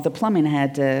wrong with the plumbing. I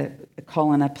had to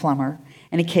call in a plumber,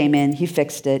 and he came in, he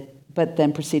fixed it, but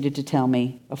then proceeded to tell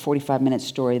me a 45-minute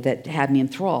story that had me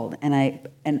enthralled.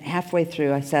 And halfway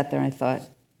through, I sat there and I thought,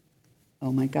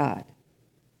 oh my God,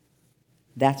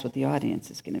 that's what the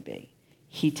audience is going to be.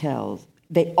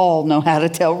 They all know how to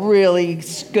tell really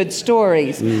good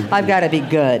stories. Mm-hmm. I've got to be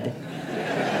good.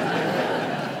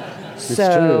 It's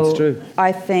true.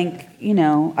 I think,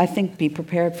 be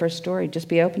prepared for a story. Just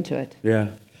be open to it. Yeah.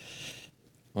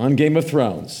 On Game of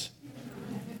Thrones,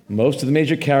 most of the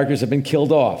major characters have been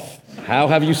killed off. How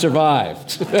have you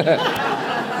survived?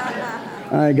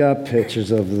 I got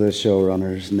pictures of the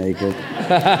showrunners naked.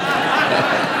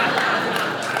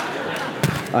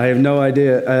 I have no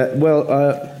idea.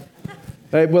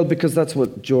 Well, because that's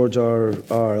what George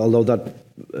R.R., although that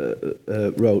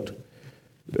wrote,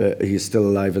 he's still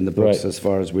alive in the books as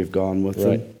far as we've gone with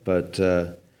him. But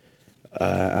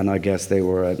and I guess they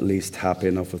were at least happy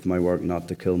enough with my work not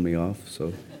to kill me off.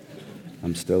 So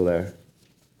I'm still there.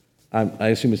 I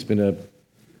assume it's been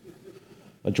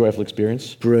a joyful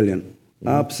experience? Brilliant. Mm-hmm.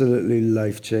 Absolutely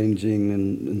life-changing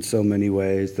in so many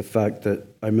ways. The fact that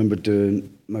I remember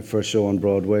doing my first show on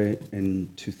Broadway in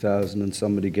 2000 and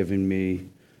somebody giving me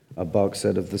a box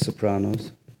set of The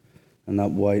Sopranos and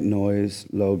that White Noise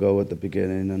logo at the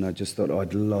beginning, and I just thought,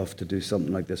 I'd love to do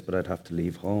something like this, but I'd have to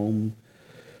leave home.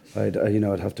 I'd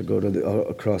have to go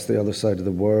across the other side of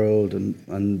the world,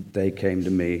 and they came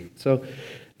to me. So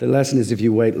the lesson is if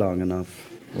you wait long enough.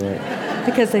 Right.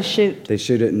 Because they shoot. They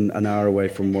shoot it an hour away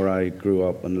from where I grew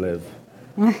up and live.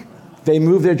 They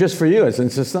moved there just for you. It's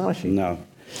astonishing. No.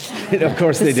 Of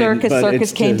course they didn't. The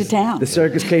circus came to town. The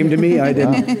circus came to me. I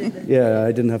didn't. Yeah,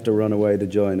 I didn't have to run away to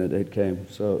join it. It came.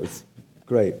 So it's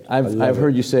great. I've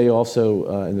heard you say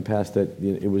also in the past that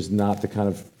it was not the kind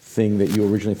of thing that you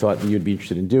originally thought that you'd be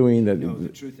interested in doing. That no, the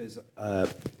truth is, are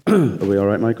we all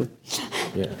right, Michael?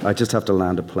 Yeah. I just have to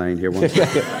land a plane here once.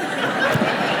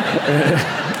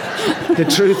 The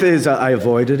truth is, I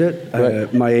avoided it.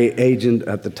 Right. My agent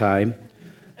at the time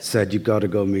said, "You've got to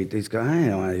go meet these guys. I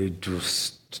don't want to do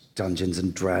Dungeons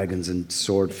and Dragons and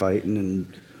sword fighting."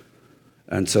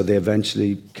 And so they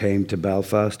eventually came to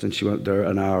Belfast, and she went there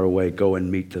an hour away. Go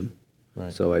and meet them.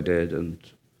 Right. So I did, and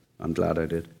I'm glad I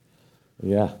did.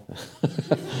 Yeah.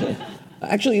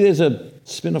 Actually, there's a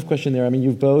spin-off question there. I mean,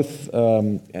 you've both,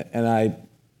 and I'm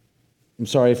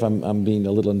sorry if I'm being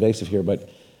a little invasive here, but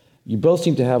you both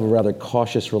seem to have a rather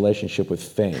cautious relationship with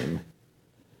fame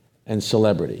and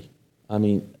celebrity. I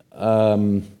mean, I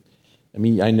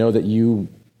know that you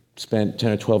spent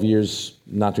 10 or 12 years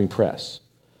not doing press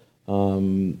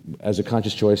as a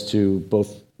conscious choice to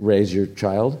both raise your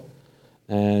child,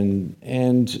 and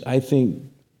I think,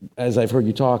 as I've heard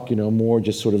you talk, more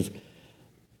just sort of,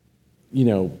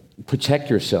 protect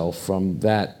yourself from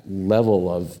that level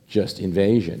of just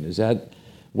invasion. Is that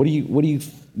what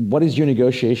is your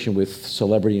negotiation with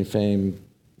celebrity and fame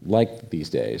like these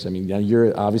days? I mean, now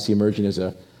you're obviously emerging as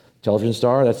a television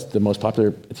star. That's the most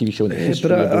popular TV show in the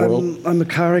history of the world. I'm a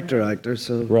character actor,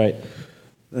 so right.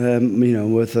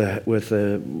 With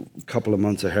a couple of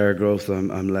months of hair growth,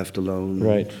 I'm left alone.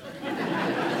 Right.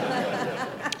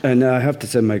 And I have to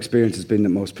say, my experience has been that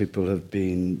most people have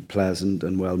been pleasant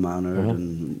and well-mannered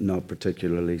and not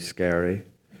particularly scary.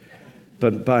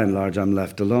 But by and large, I'm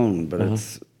left alone. But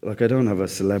it's like I don't have a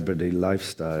celebrity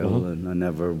lifestyle, and I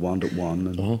never wanted one.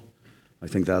 And I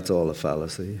think that's all a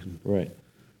fallacy. Right.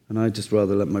 And I just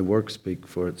rather let my work speak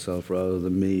for itself rather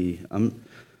than me.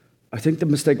 I think the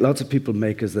mistake lots of people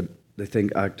make is that they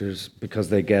think actors, because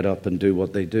they get up and do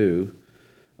what they do,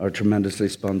 are tremendously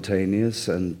spontaneous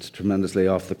and tremendously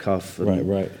off the cuff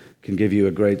and can give you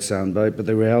a great soundbite. But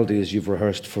the reality is you've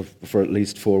rehearsed for at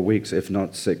least 4 weeks, if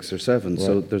not 6 or 7. Right.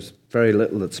 So there's very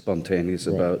little that's spontaneous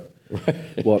about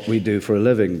what we do for a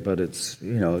living. But it's,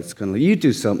 it's kind of like, you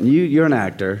do something, you're an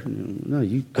actor. No,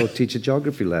 you go teach a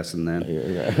geography lesson then.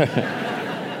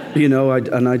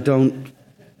 I don't,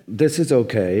 this is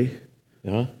okay.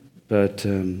 But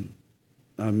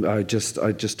I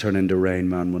just turn into Rain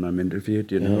Man when I'm interviewed,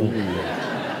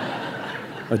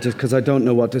 because I don't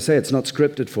know what to say. It's not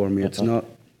scripted for me. It's not,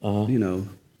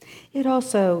 It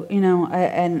also,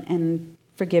 and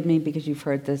forgive me because you've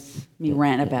heard me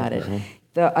rant about it.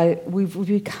 We've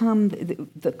become,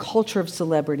 the culture of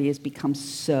celebrity has become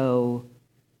so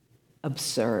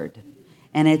absurd,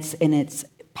 and it's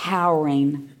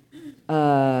powering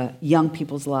young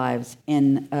people's lives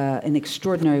in an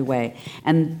extraordinary way.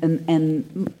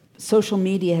 And social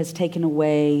media has taken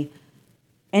away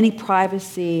any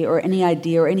privacy or any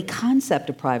idea or any concept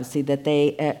of privacy that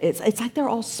they, it's like they're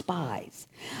all spies.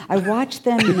 I watch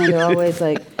them and they're always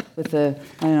like with the,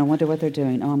 I don't know, wonder what they're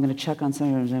doing. Oh, I'm going to check on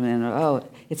something. Oh,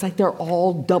 it's like they're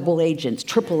all double agents,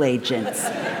 triple agents.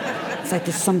 It's like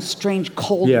there's some strange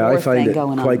Cold War thing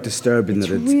going on. Yeah, I find it quite disturbing that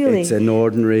it's an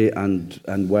ordinary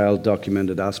and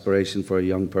well-documented aspiration for a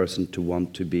young person to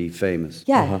want to be famous.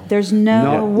 Yeah, there's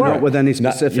no work. Not with any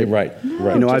specific. Right.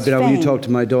 No, you know, I've been out when you fame. talk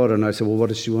to my daughter, and I say, well, what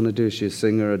does she want to do? Is she a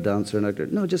singer, a dancer, an actor?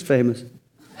 No, just famous.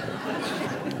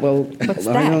 Well, What's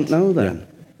I that? don't know then.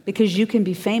 Because you can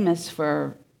be famous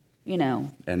for, you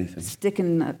know, anything,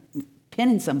 sticking a pin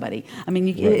in somebody. I mean,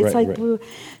 it's like.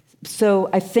 So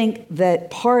I think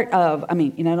that part of, I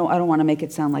mean, you know, I don't want to make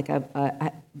it sound like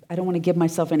I don't want to give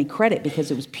myself any credit because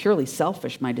it was purely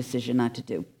selfish, my decision not to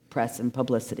do press and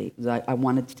publicity. I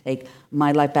wanted to take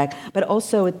my life back. But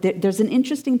also, there's an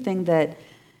interesting thing that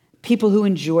people who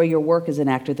enjoy your work as an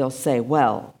actor, they'll say,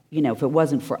 well, you know, if it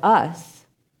wasn't for us,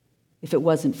 if it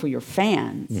wasn't for your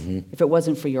fans, if it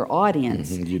wasn't for your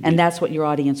audience, and that's what your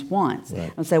audience wants.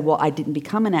 Right. I'll say, well, I didn't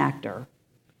become an actor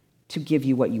to give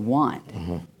you what you want.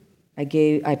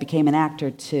 I became an actor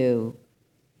to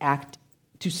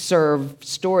serve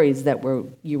stories that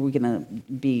you were going to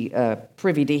be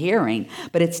privy to hearing.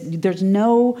 But there's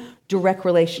no direct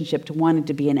relationship to wanting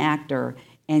to be an actor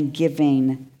and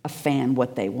giving a fan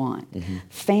what they want.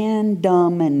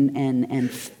 Fandom and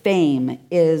fame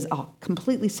is a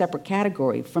completely separate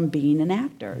category from being an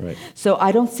actor. Right. So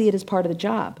I don't see it as part of the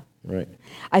job. Right.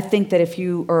 I think that if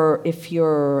you want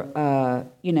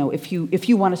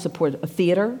to support a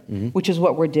theater, which is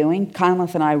what we're doing,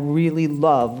 Conleth and I really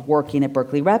love working at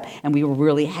Berkeley Rep, and we were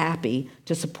really happy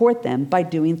to support them by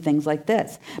doing things like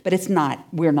this. But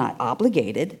we're not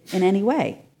obligated in any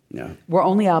way. No. We're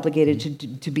only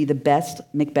obligated to be the best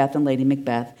Macbeth and Lady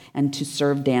Macbeth and to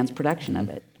serve Dan's production of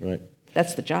it. Right.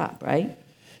 That's the job, right?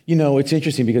 You know, it's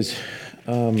interesting because,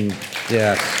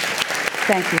 yes.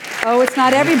 Thank you. Oh, it's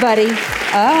not everybody.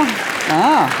 Oh.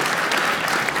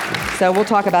 So we'll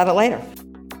talk about it later.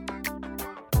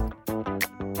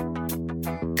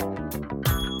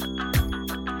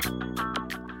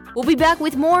 We'll be back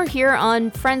with more here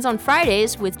on Friends on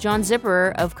Fridays with John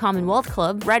Zipperer of Commonwealth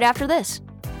Club right after this.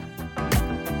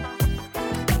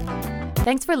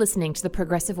 Thanks for listening to the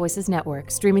Progressive Voices Network,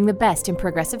 streaming the best in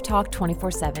progressive talk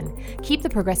 24/7. Keep the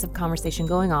progressive conversation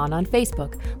going on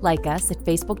Facebook. Like us at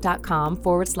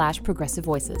facebook.com/Progressive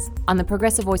Voices. On the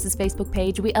Progressive Voices Facebook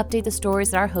page, we update the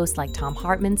stories that our hosts like Tom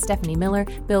Hartman, Stephanie Miller,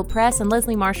 Bill Press, and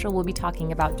Leslie Marshall will be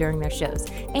talking about during their shows.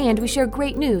 And we share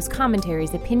great news,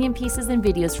 commentaries, opinion pieces, and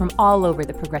videos from all over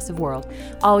the progressive world.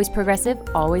 Always progressive,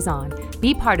 always on.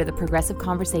 Be part of the progressive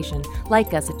conversation.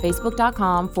 Like us at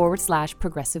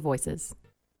facebook.com/Progressive Voices.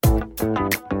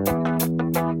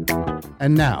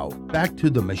 And now, back to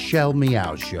the Michelle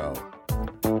Meow Show.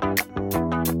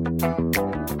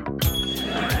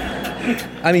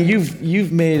 I mean,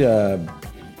 you've made a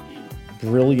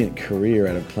brilliant career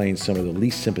out of playing some of the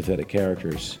least sympathetic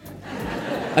characters.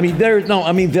 I mean,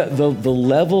 the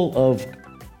level of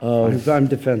I'm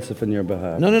defensive in your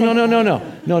behalf. No.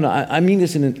 I mean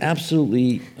this in an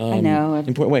absolutely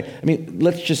important way. I mean,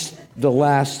 the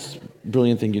last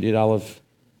brilliant thing you did, Olive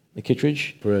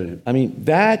McKittredge. Brilliant. I mean,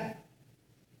 that,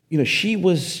 she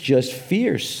was just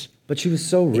fierce. But she was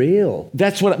so real.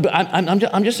 That's what I'm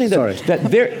just saying that. Sorry. That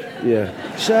there. Yeah.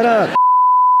 Shut up.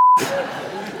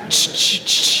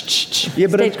 Yeah,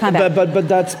 but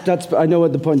that's I know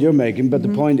what the point you're making, but the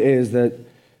point is that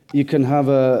you can have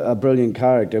a brilliant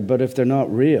character, but if they're not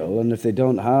real and if they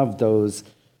don't have those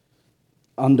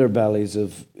underbellies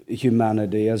of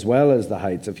humanity as well as the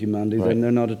heights of humanity, then they're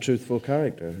not a truthful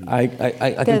character. I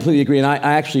completely agree, and I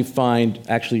actually find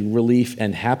relief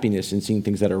and happiness in seeing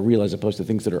things that are real as opposed to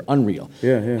things that are unreal.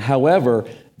 Yeah. However,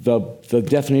 the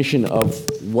definition of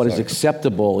what is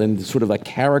acceptable and sort of a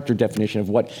character definition of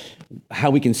how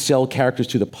we can sell characters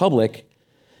to the public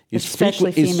is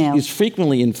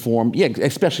frequently informed. Yeah,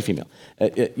 especially female.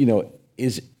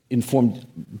 Is informed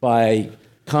by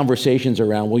conversations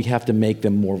around we have to make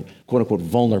them more quote unquote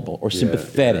vulnerable or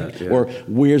sympathetic or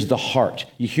where's the heart.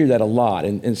 You hear that a lot,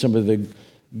 and some of the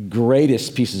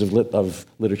greatest pieces of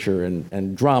literature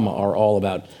and drama are all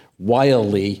about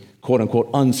wildly quote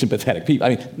unquote unsympathetic people.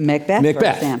 I mean, Macbeth, for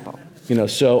example.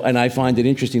 So, and I find it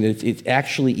interesting that it's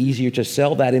actually easier to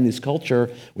sell that in this culture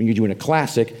when you're doing a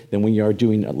classic than when you are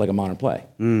doing like a modern play.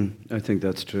 I think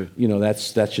that's true.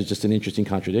 That's just an interesting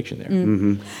contradiction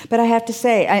there. But I have to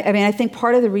say, I think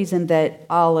part of the reason that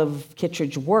Olive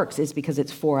Kitteridge works is because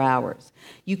it's 4 hours.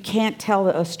 You can't tell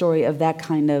a story of that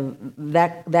kind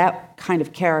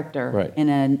of character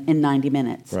in 90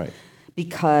 minutes,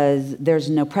 because there's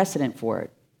no precedent for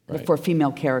it. For a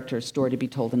female character's story to be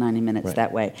told in 90 minutes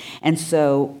that way. And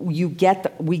so we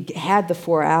had the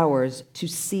 4 hours to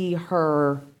see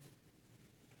her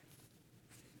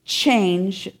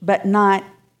change, but not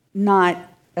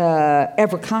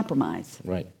ever compromise.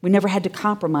 Right. We never had to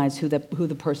compromise who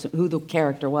the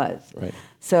character was. Right.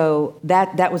 So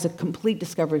that was a complete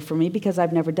discovery for me, because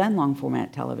I've never done long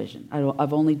format television.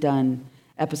 I've only done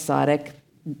episodic,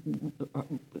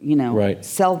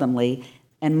 seldomly,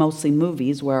 and mostly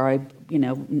movies where I'm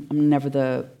never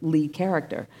the lead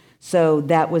character. So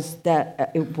it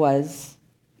was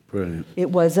brilliant.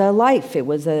 It was a life. It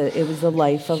was the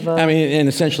life of a. And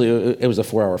essentially, it was a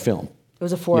 4-hour film. It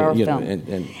was a 4-hour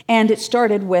film, and it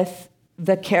started with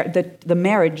the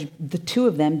marriage, the two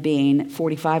of them being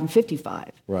 45 and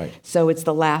 55. Right. So it's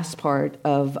the last part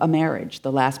of a marriage,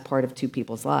 the last part of two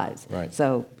people's lives. Right.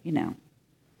 So you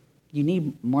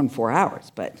need more than 4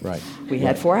 hours, but we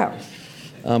had 4 hours.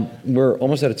 We're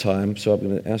almost out of time, so I'm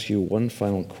going to ask you one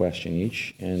final question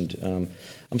each. And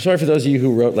I'm sorry for those of you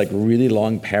who wrote like really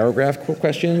long paragraph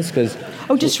questions, because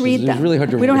just read them. Really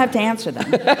hard to we don't have to answer them.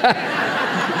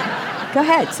 Go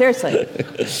ahead, seriously.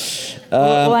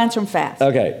 We'll answer them fast.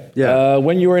 Okay. Yeah.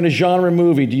 When you are in a genre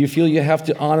movie, do you feel you have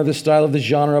to honor the style of the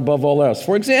genre above all else?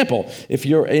 For example, if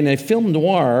you're in a film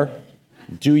noir,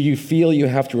 do you feel you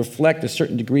have to reflect a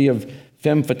certain degree of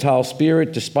femme fatale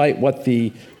spirit, despite what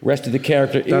the rest of the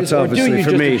character is? That's obviously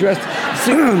for me.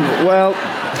 Well,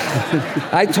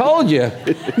 I told you.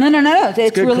 No.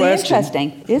 It's really question.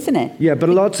 interesting, isn't it? Yeah, but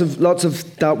lots of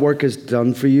that work is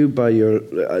done for you by your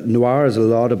noir is a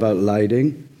lot about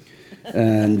lighting,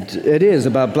 and it is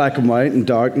about black and white and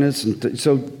darkness, and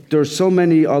so there's so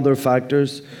many other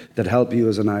factors that help you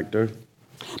as an actor.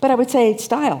 But I would say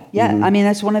style. Yeah,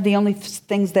 that's one of the only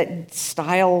things that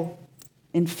style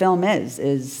in film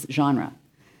is genre.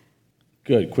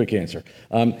 Good, quick answer.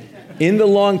 In the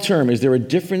long term, is there a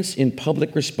difference in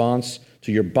public response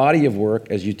to your body of work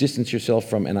as you distance yourself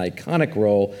from an iconic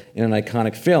role in an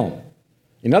iconic film?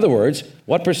 In other words,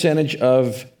 what percentage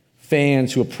of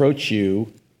fans who approach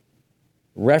you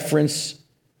reference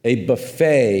a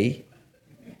buffet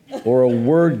or a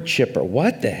word chipper?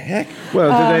 What the heck? Well,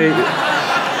 do they...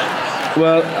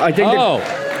 Well, I think...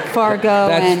 Fargo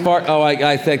and...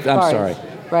 I think... I'm sorry.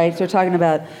 Right, so we're talking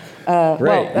about...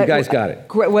 Great, you guys got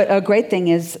it. What a great thing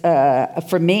is,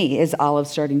 for me, is Olive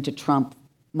starting to trump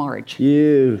Marge.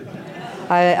 You.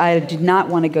 I did not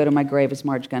want to go to my grave as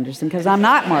Marge Gunderson, because I'm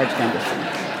not Marge Gunderson.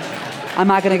 I'm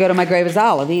not going to go to my grave as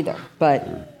Olive either, but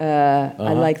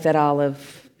I like that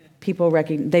Olive, people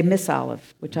they miss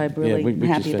Olive, which I'm really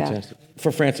happy about. Fantastic.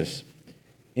 For Francis,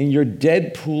 in your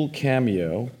Deadpool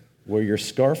cameo, where your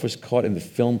scarf was caught in the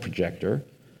film projector,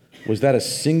 was that a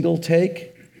single take?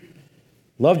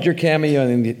 Loved your cameo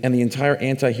and the entire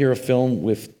anti-hero film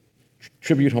with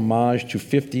tribute homage to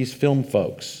 50s film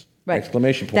folks. Right.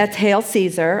 Exclamation point. That's Hail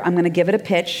Caesar. I'm going to give it a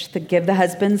pitch, to give the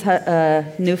husband's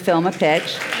new film a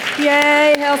pitch.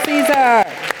 Yay, Hail Caesar!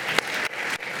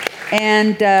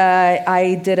 And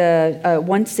I did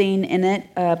one scene in it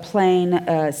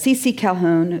playing C.C.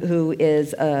 Calhoun, who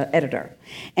is an editor.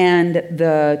 And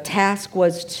the task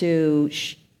was to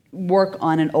work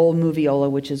on an old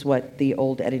moviola, which is what the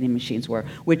old editing machines were,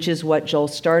 which is what Joel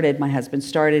my husband,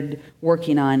 started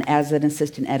working on as an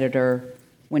assistant editor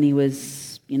when he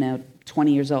was,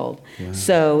 20 years old. Wow.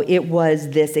 So it was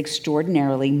this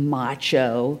extraordinarily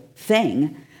macho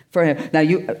thing for him. Now,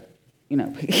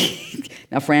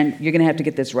 now, Fran, you're going to have to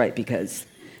get this right, because,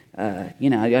 I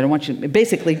don't want you...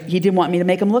 Basically, he didn't want me to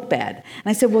make him look bad. And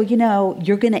I said, well,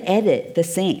 you're going to edit the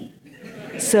scene.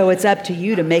 So it's up to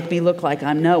you to make me look like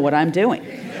I know what I'm doing.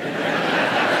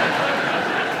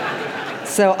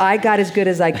 So I got as good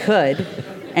as I could,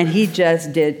 and he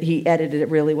edited it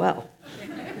really well.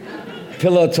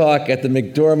 Pillow talk at the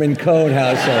McDormand Cohn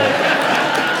household.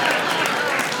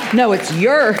 No, it's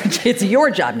your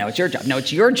job. No, it's your job. No,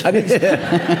 it's your job.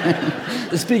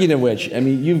 Speaking of which,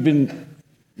 you've been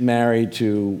married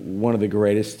to one of the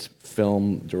greatest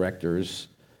film directors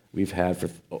we've had for,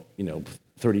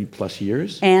 30 plus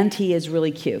years. And he is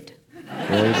really cute.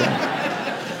 There you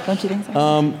go. Don't you think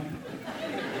so?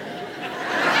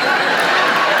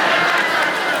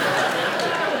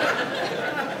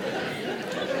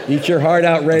 Eat your heart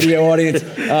out, radio audience.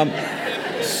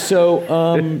 So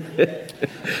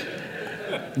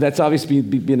that's obviously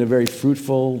been a very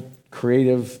fruitful,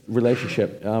 creative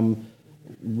relationship.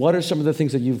 What are some of the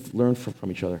things that you've learned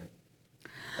from each other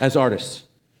as artists?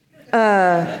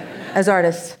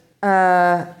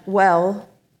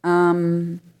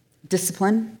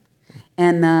 Discipline,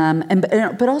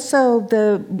 but also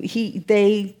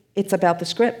it's about the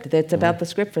script. It's about the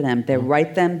script for them. They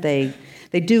write them. They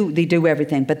do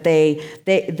everything, but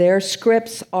their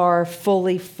scripts are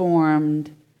fully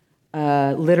formed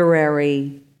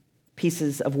literary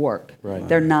pieces of work. Right.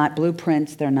 They're not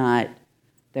blueprints. They're not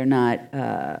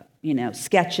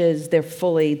sketches.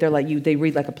 They're like you. They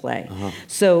read like a play.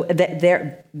 So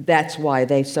that's why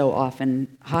they so often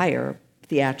hire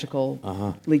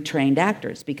theatrically trained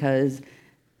actors, because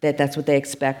that's what they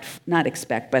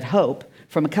but hope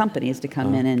from a company is to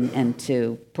come in and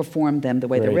to perform them the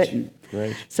way they're written.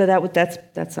 Right. So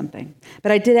that's something.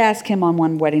 But I did ask him on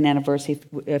one wedding anniversary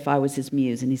if I was his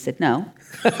muse, and he said no.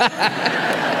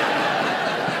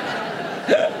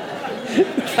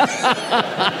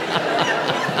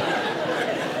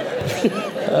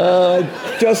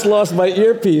 I just lost my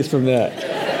earpiece from that.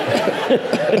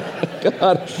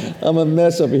 God, I'm a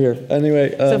mess over here.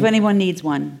 Anyway. So if anyone needs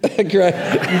one. Great.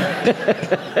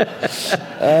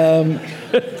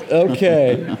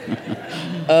 Okay.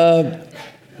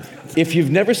 If you've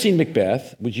never seen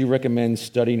Macbeth, would you recommend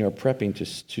studying or prepping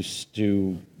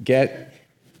to get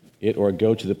it or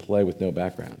go to the play with no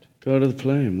background? Go to the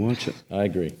play and watch it. I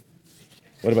agree.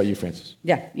 What about you, Francis?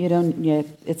 Yeah, you don't. Yeah,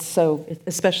 it's so,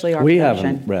 especially our We production.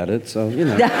 haven't read it, so you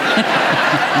know.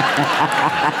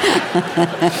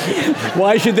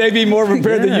 Why should they be more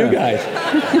prepared than you guys?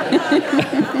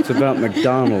 It's about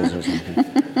McDonald's or something.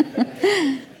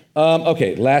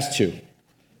 Okay, last two.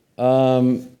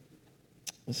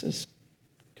 This is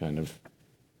kind of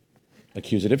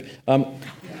accusative.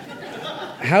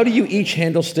 How do you each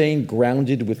handle staying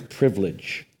grounded with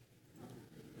privilege?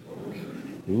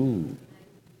 Ooh.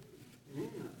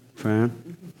 Fran?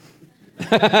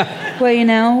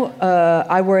 Well,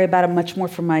 I worry about it much more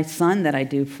for my son than I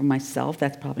do for myself.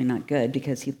 That's probably not good,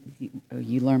 because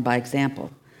you learn by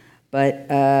example. But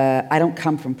I don't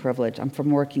come from privilege. I'm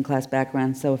from a working class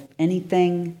background. So if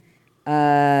anything,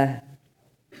 the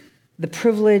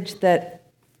privilege that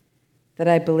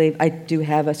I believe I do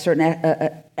have a certain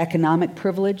economic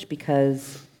privilege,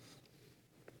 because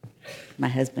my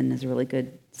husband is a really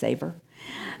good saver.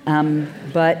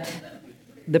 But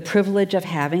the privilege of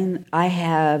having,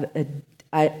 I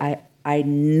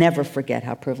never forget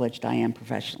how privileged I am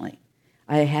professionally.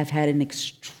 I have had an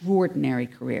extraordinary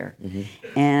career,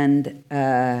 and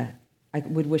I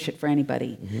would wish it for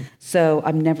anybody. So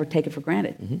I'm never take it for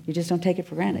granted. You just don't take it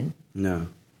for granted. No.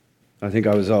 I think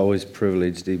I was always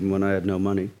privileged, even when I had no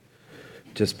money,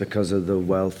 just because of the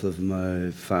wealth of my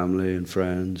family and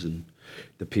friends and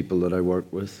the people that I work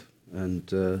with.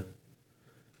 And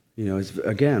it's,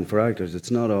 again, for actors,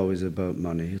 it's not always about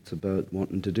money. It's about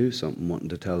wanting to do something, wanting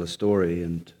to tell a story,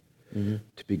 and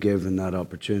to be given that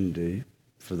opportunity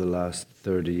for the last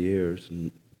 30 years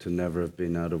and to never have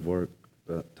been out of work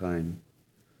that time.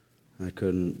 I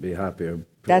couldn't be happier.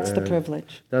 That's the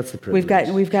privilege. That's the privilege.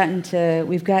 We've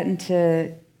gotten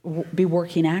to be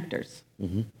working actors.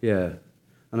 Yeah,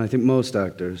 and I think most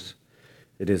actors,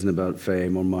 it isn't about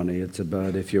fame or money. It's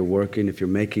about if you're working, if you're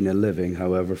making a living,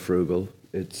 however frugal,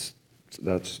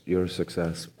 that's your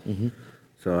success.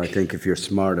 So I think if you're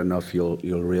smart enough, you'll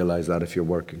realize that if you're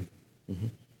working.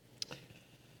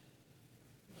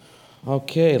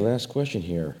 Okay, last question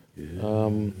here.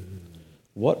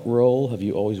 What role have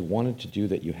you always wanted to do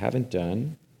that you haven't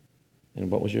done,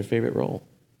 and what was your favorite role?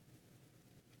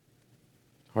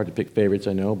 Hard to pick favorites,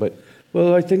 I know, but...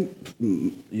 Well, I think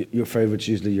your favorite's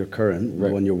usually your current, the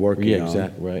one you're working on. Yeah,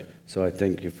 exactly, right. So I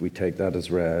think if we take that as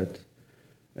read,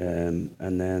 and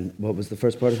then, what was the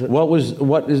first part of it?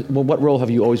 What role have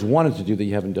you always wanted to do that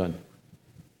you haven't done?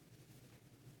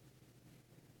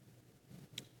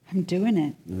 I'm doing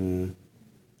it.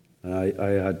 I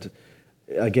had,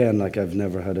 again, like I've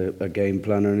never had a game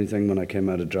plan or anything. When I came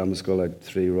out of drama school, I had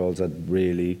 3 roles I'd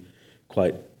really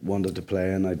quite wanted to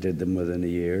play, and I did them within a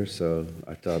year. So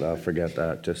I thought, I'll forget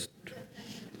that. Just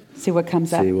see what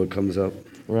comes up. See what comes up.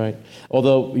 Right.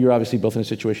 Although you're obviously both in a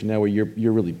situation now where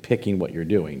you're really picking what you're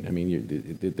doing. I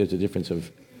mean, there's a difference of,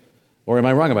 or am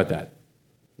I wrong about that?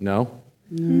 No.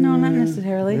 No, not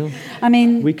necessarily. Really? I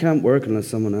mean, we can't work unless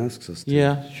someone asks us to.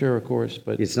 Yeah, sure, of course,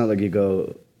 but it's not like you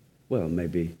go, well,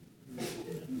 maybe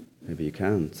you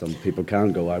can. Some people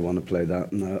can go, I want to play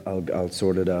that, and I'll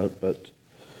sort it out. But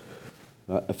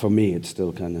for me, it's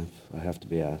still kind of, I have to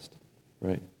be asked.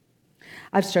 Right.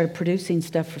 I've started producing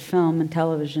stuff for film and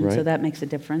television, so Right. that makes a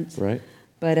difference. Right.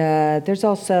 But there's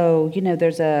also,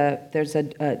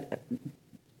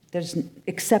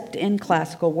 except in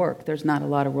classical work, there's not a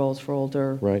lot of roles for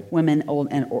older women or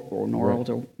Right.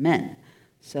 older men.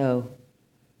 So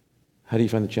How do you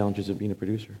find the challenges of being a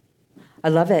producer? I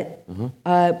love it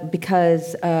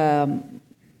because when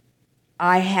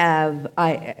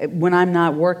I'm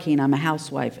not working, I'm a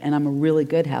housewife, and I'm a really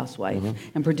good housewife.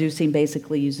 And producing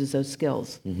basically uses those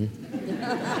skills.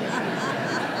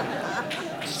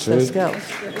 Those skills.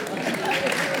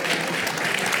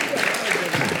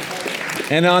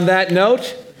 And on that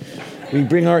note, we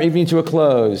bring our evening to a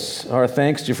close. Our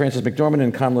thanks to Frances McDormand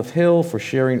and Conleth Hill for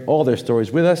sharing all their stories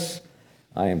with us.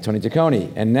 I am Tony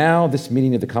Taccone, and now this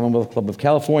meeting of the Commonwealth Club of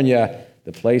California,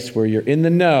 the place where you're in the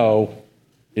know,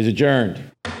 is adjourned.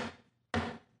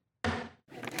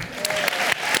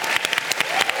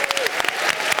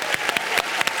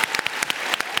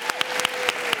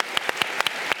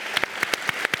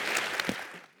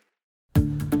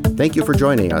 Thank you for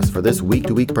joining us for this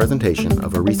week-to-week presentation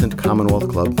of a recent Commonwealth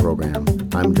Club program.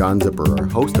 I'm John Zipperer,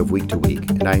 host of Week to Week,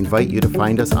 and I invite you to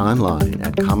find us online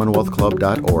at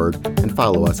commonwealthclub.org and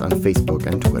follow us on Facebook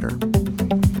and Twitter.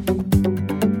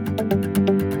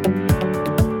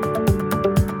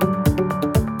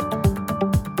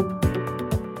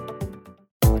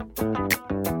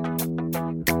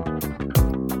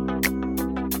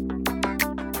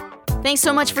 Thanks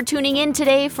so much for tuning in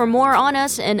today. For more on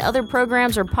us and other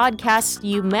programs or podcasts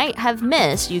you might have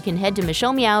missed, you can head to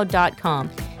michellemeow.com.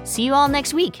 See you all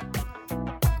next week.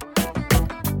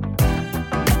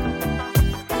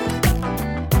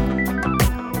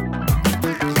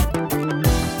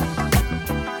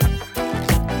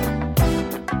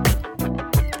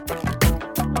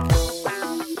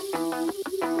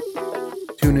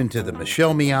 Tune into the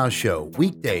Michelle Meow Show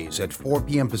weekdays at 4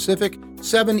 p.m. Pacific,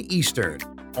 7 Eastern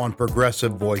on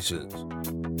Progressive Voices.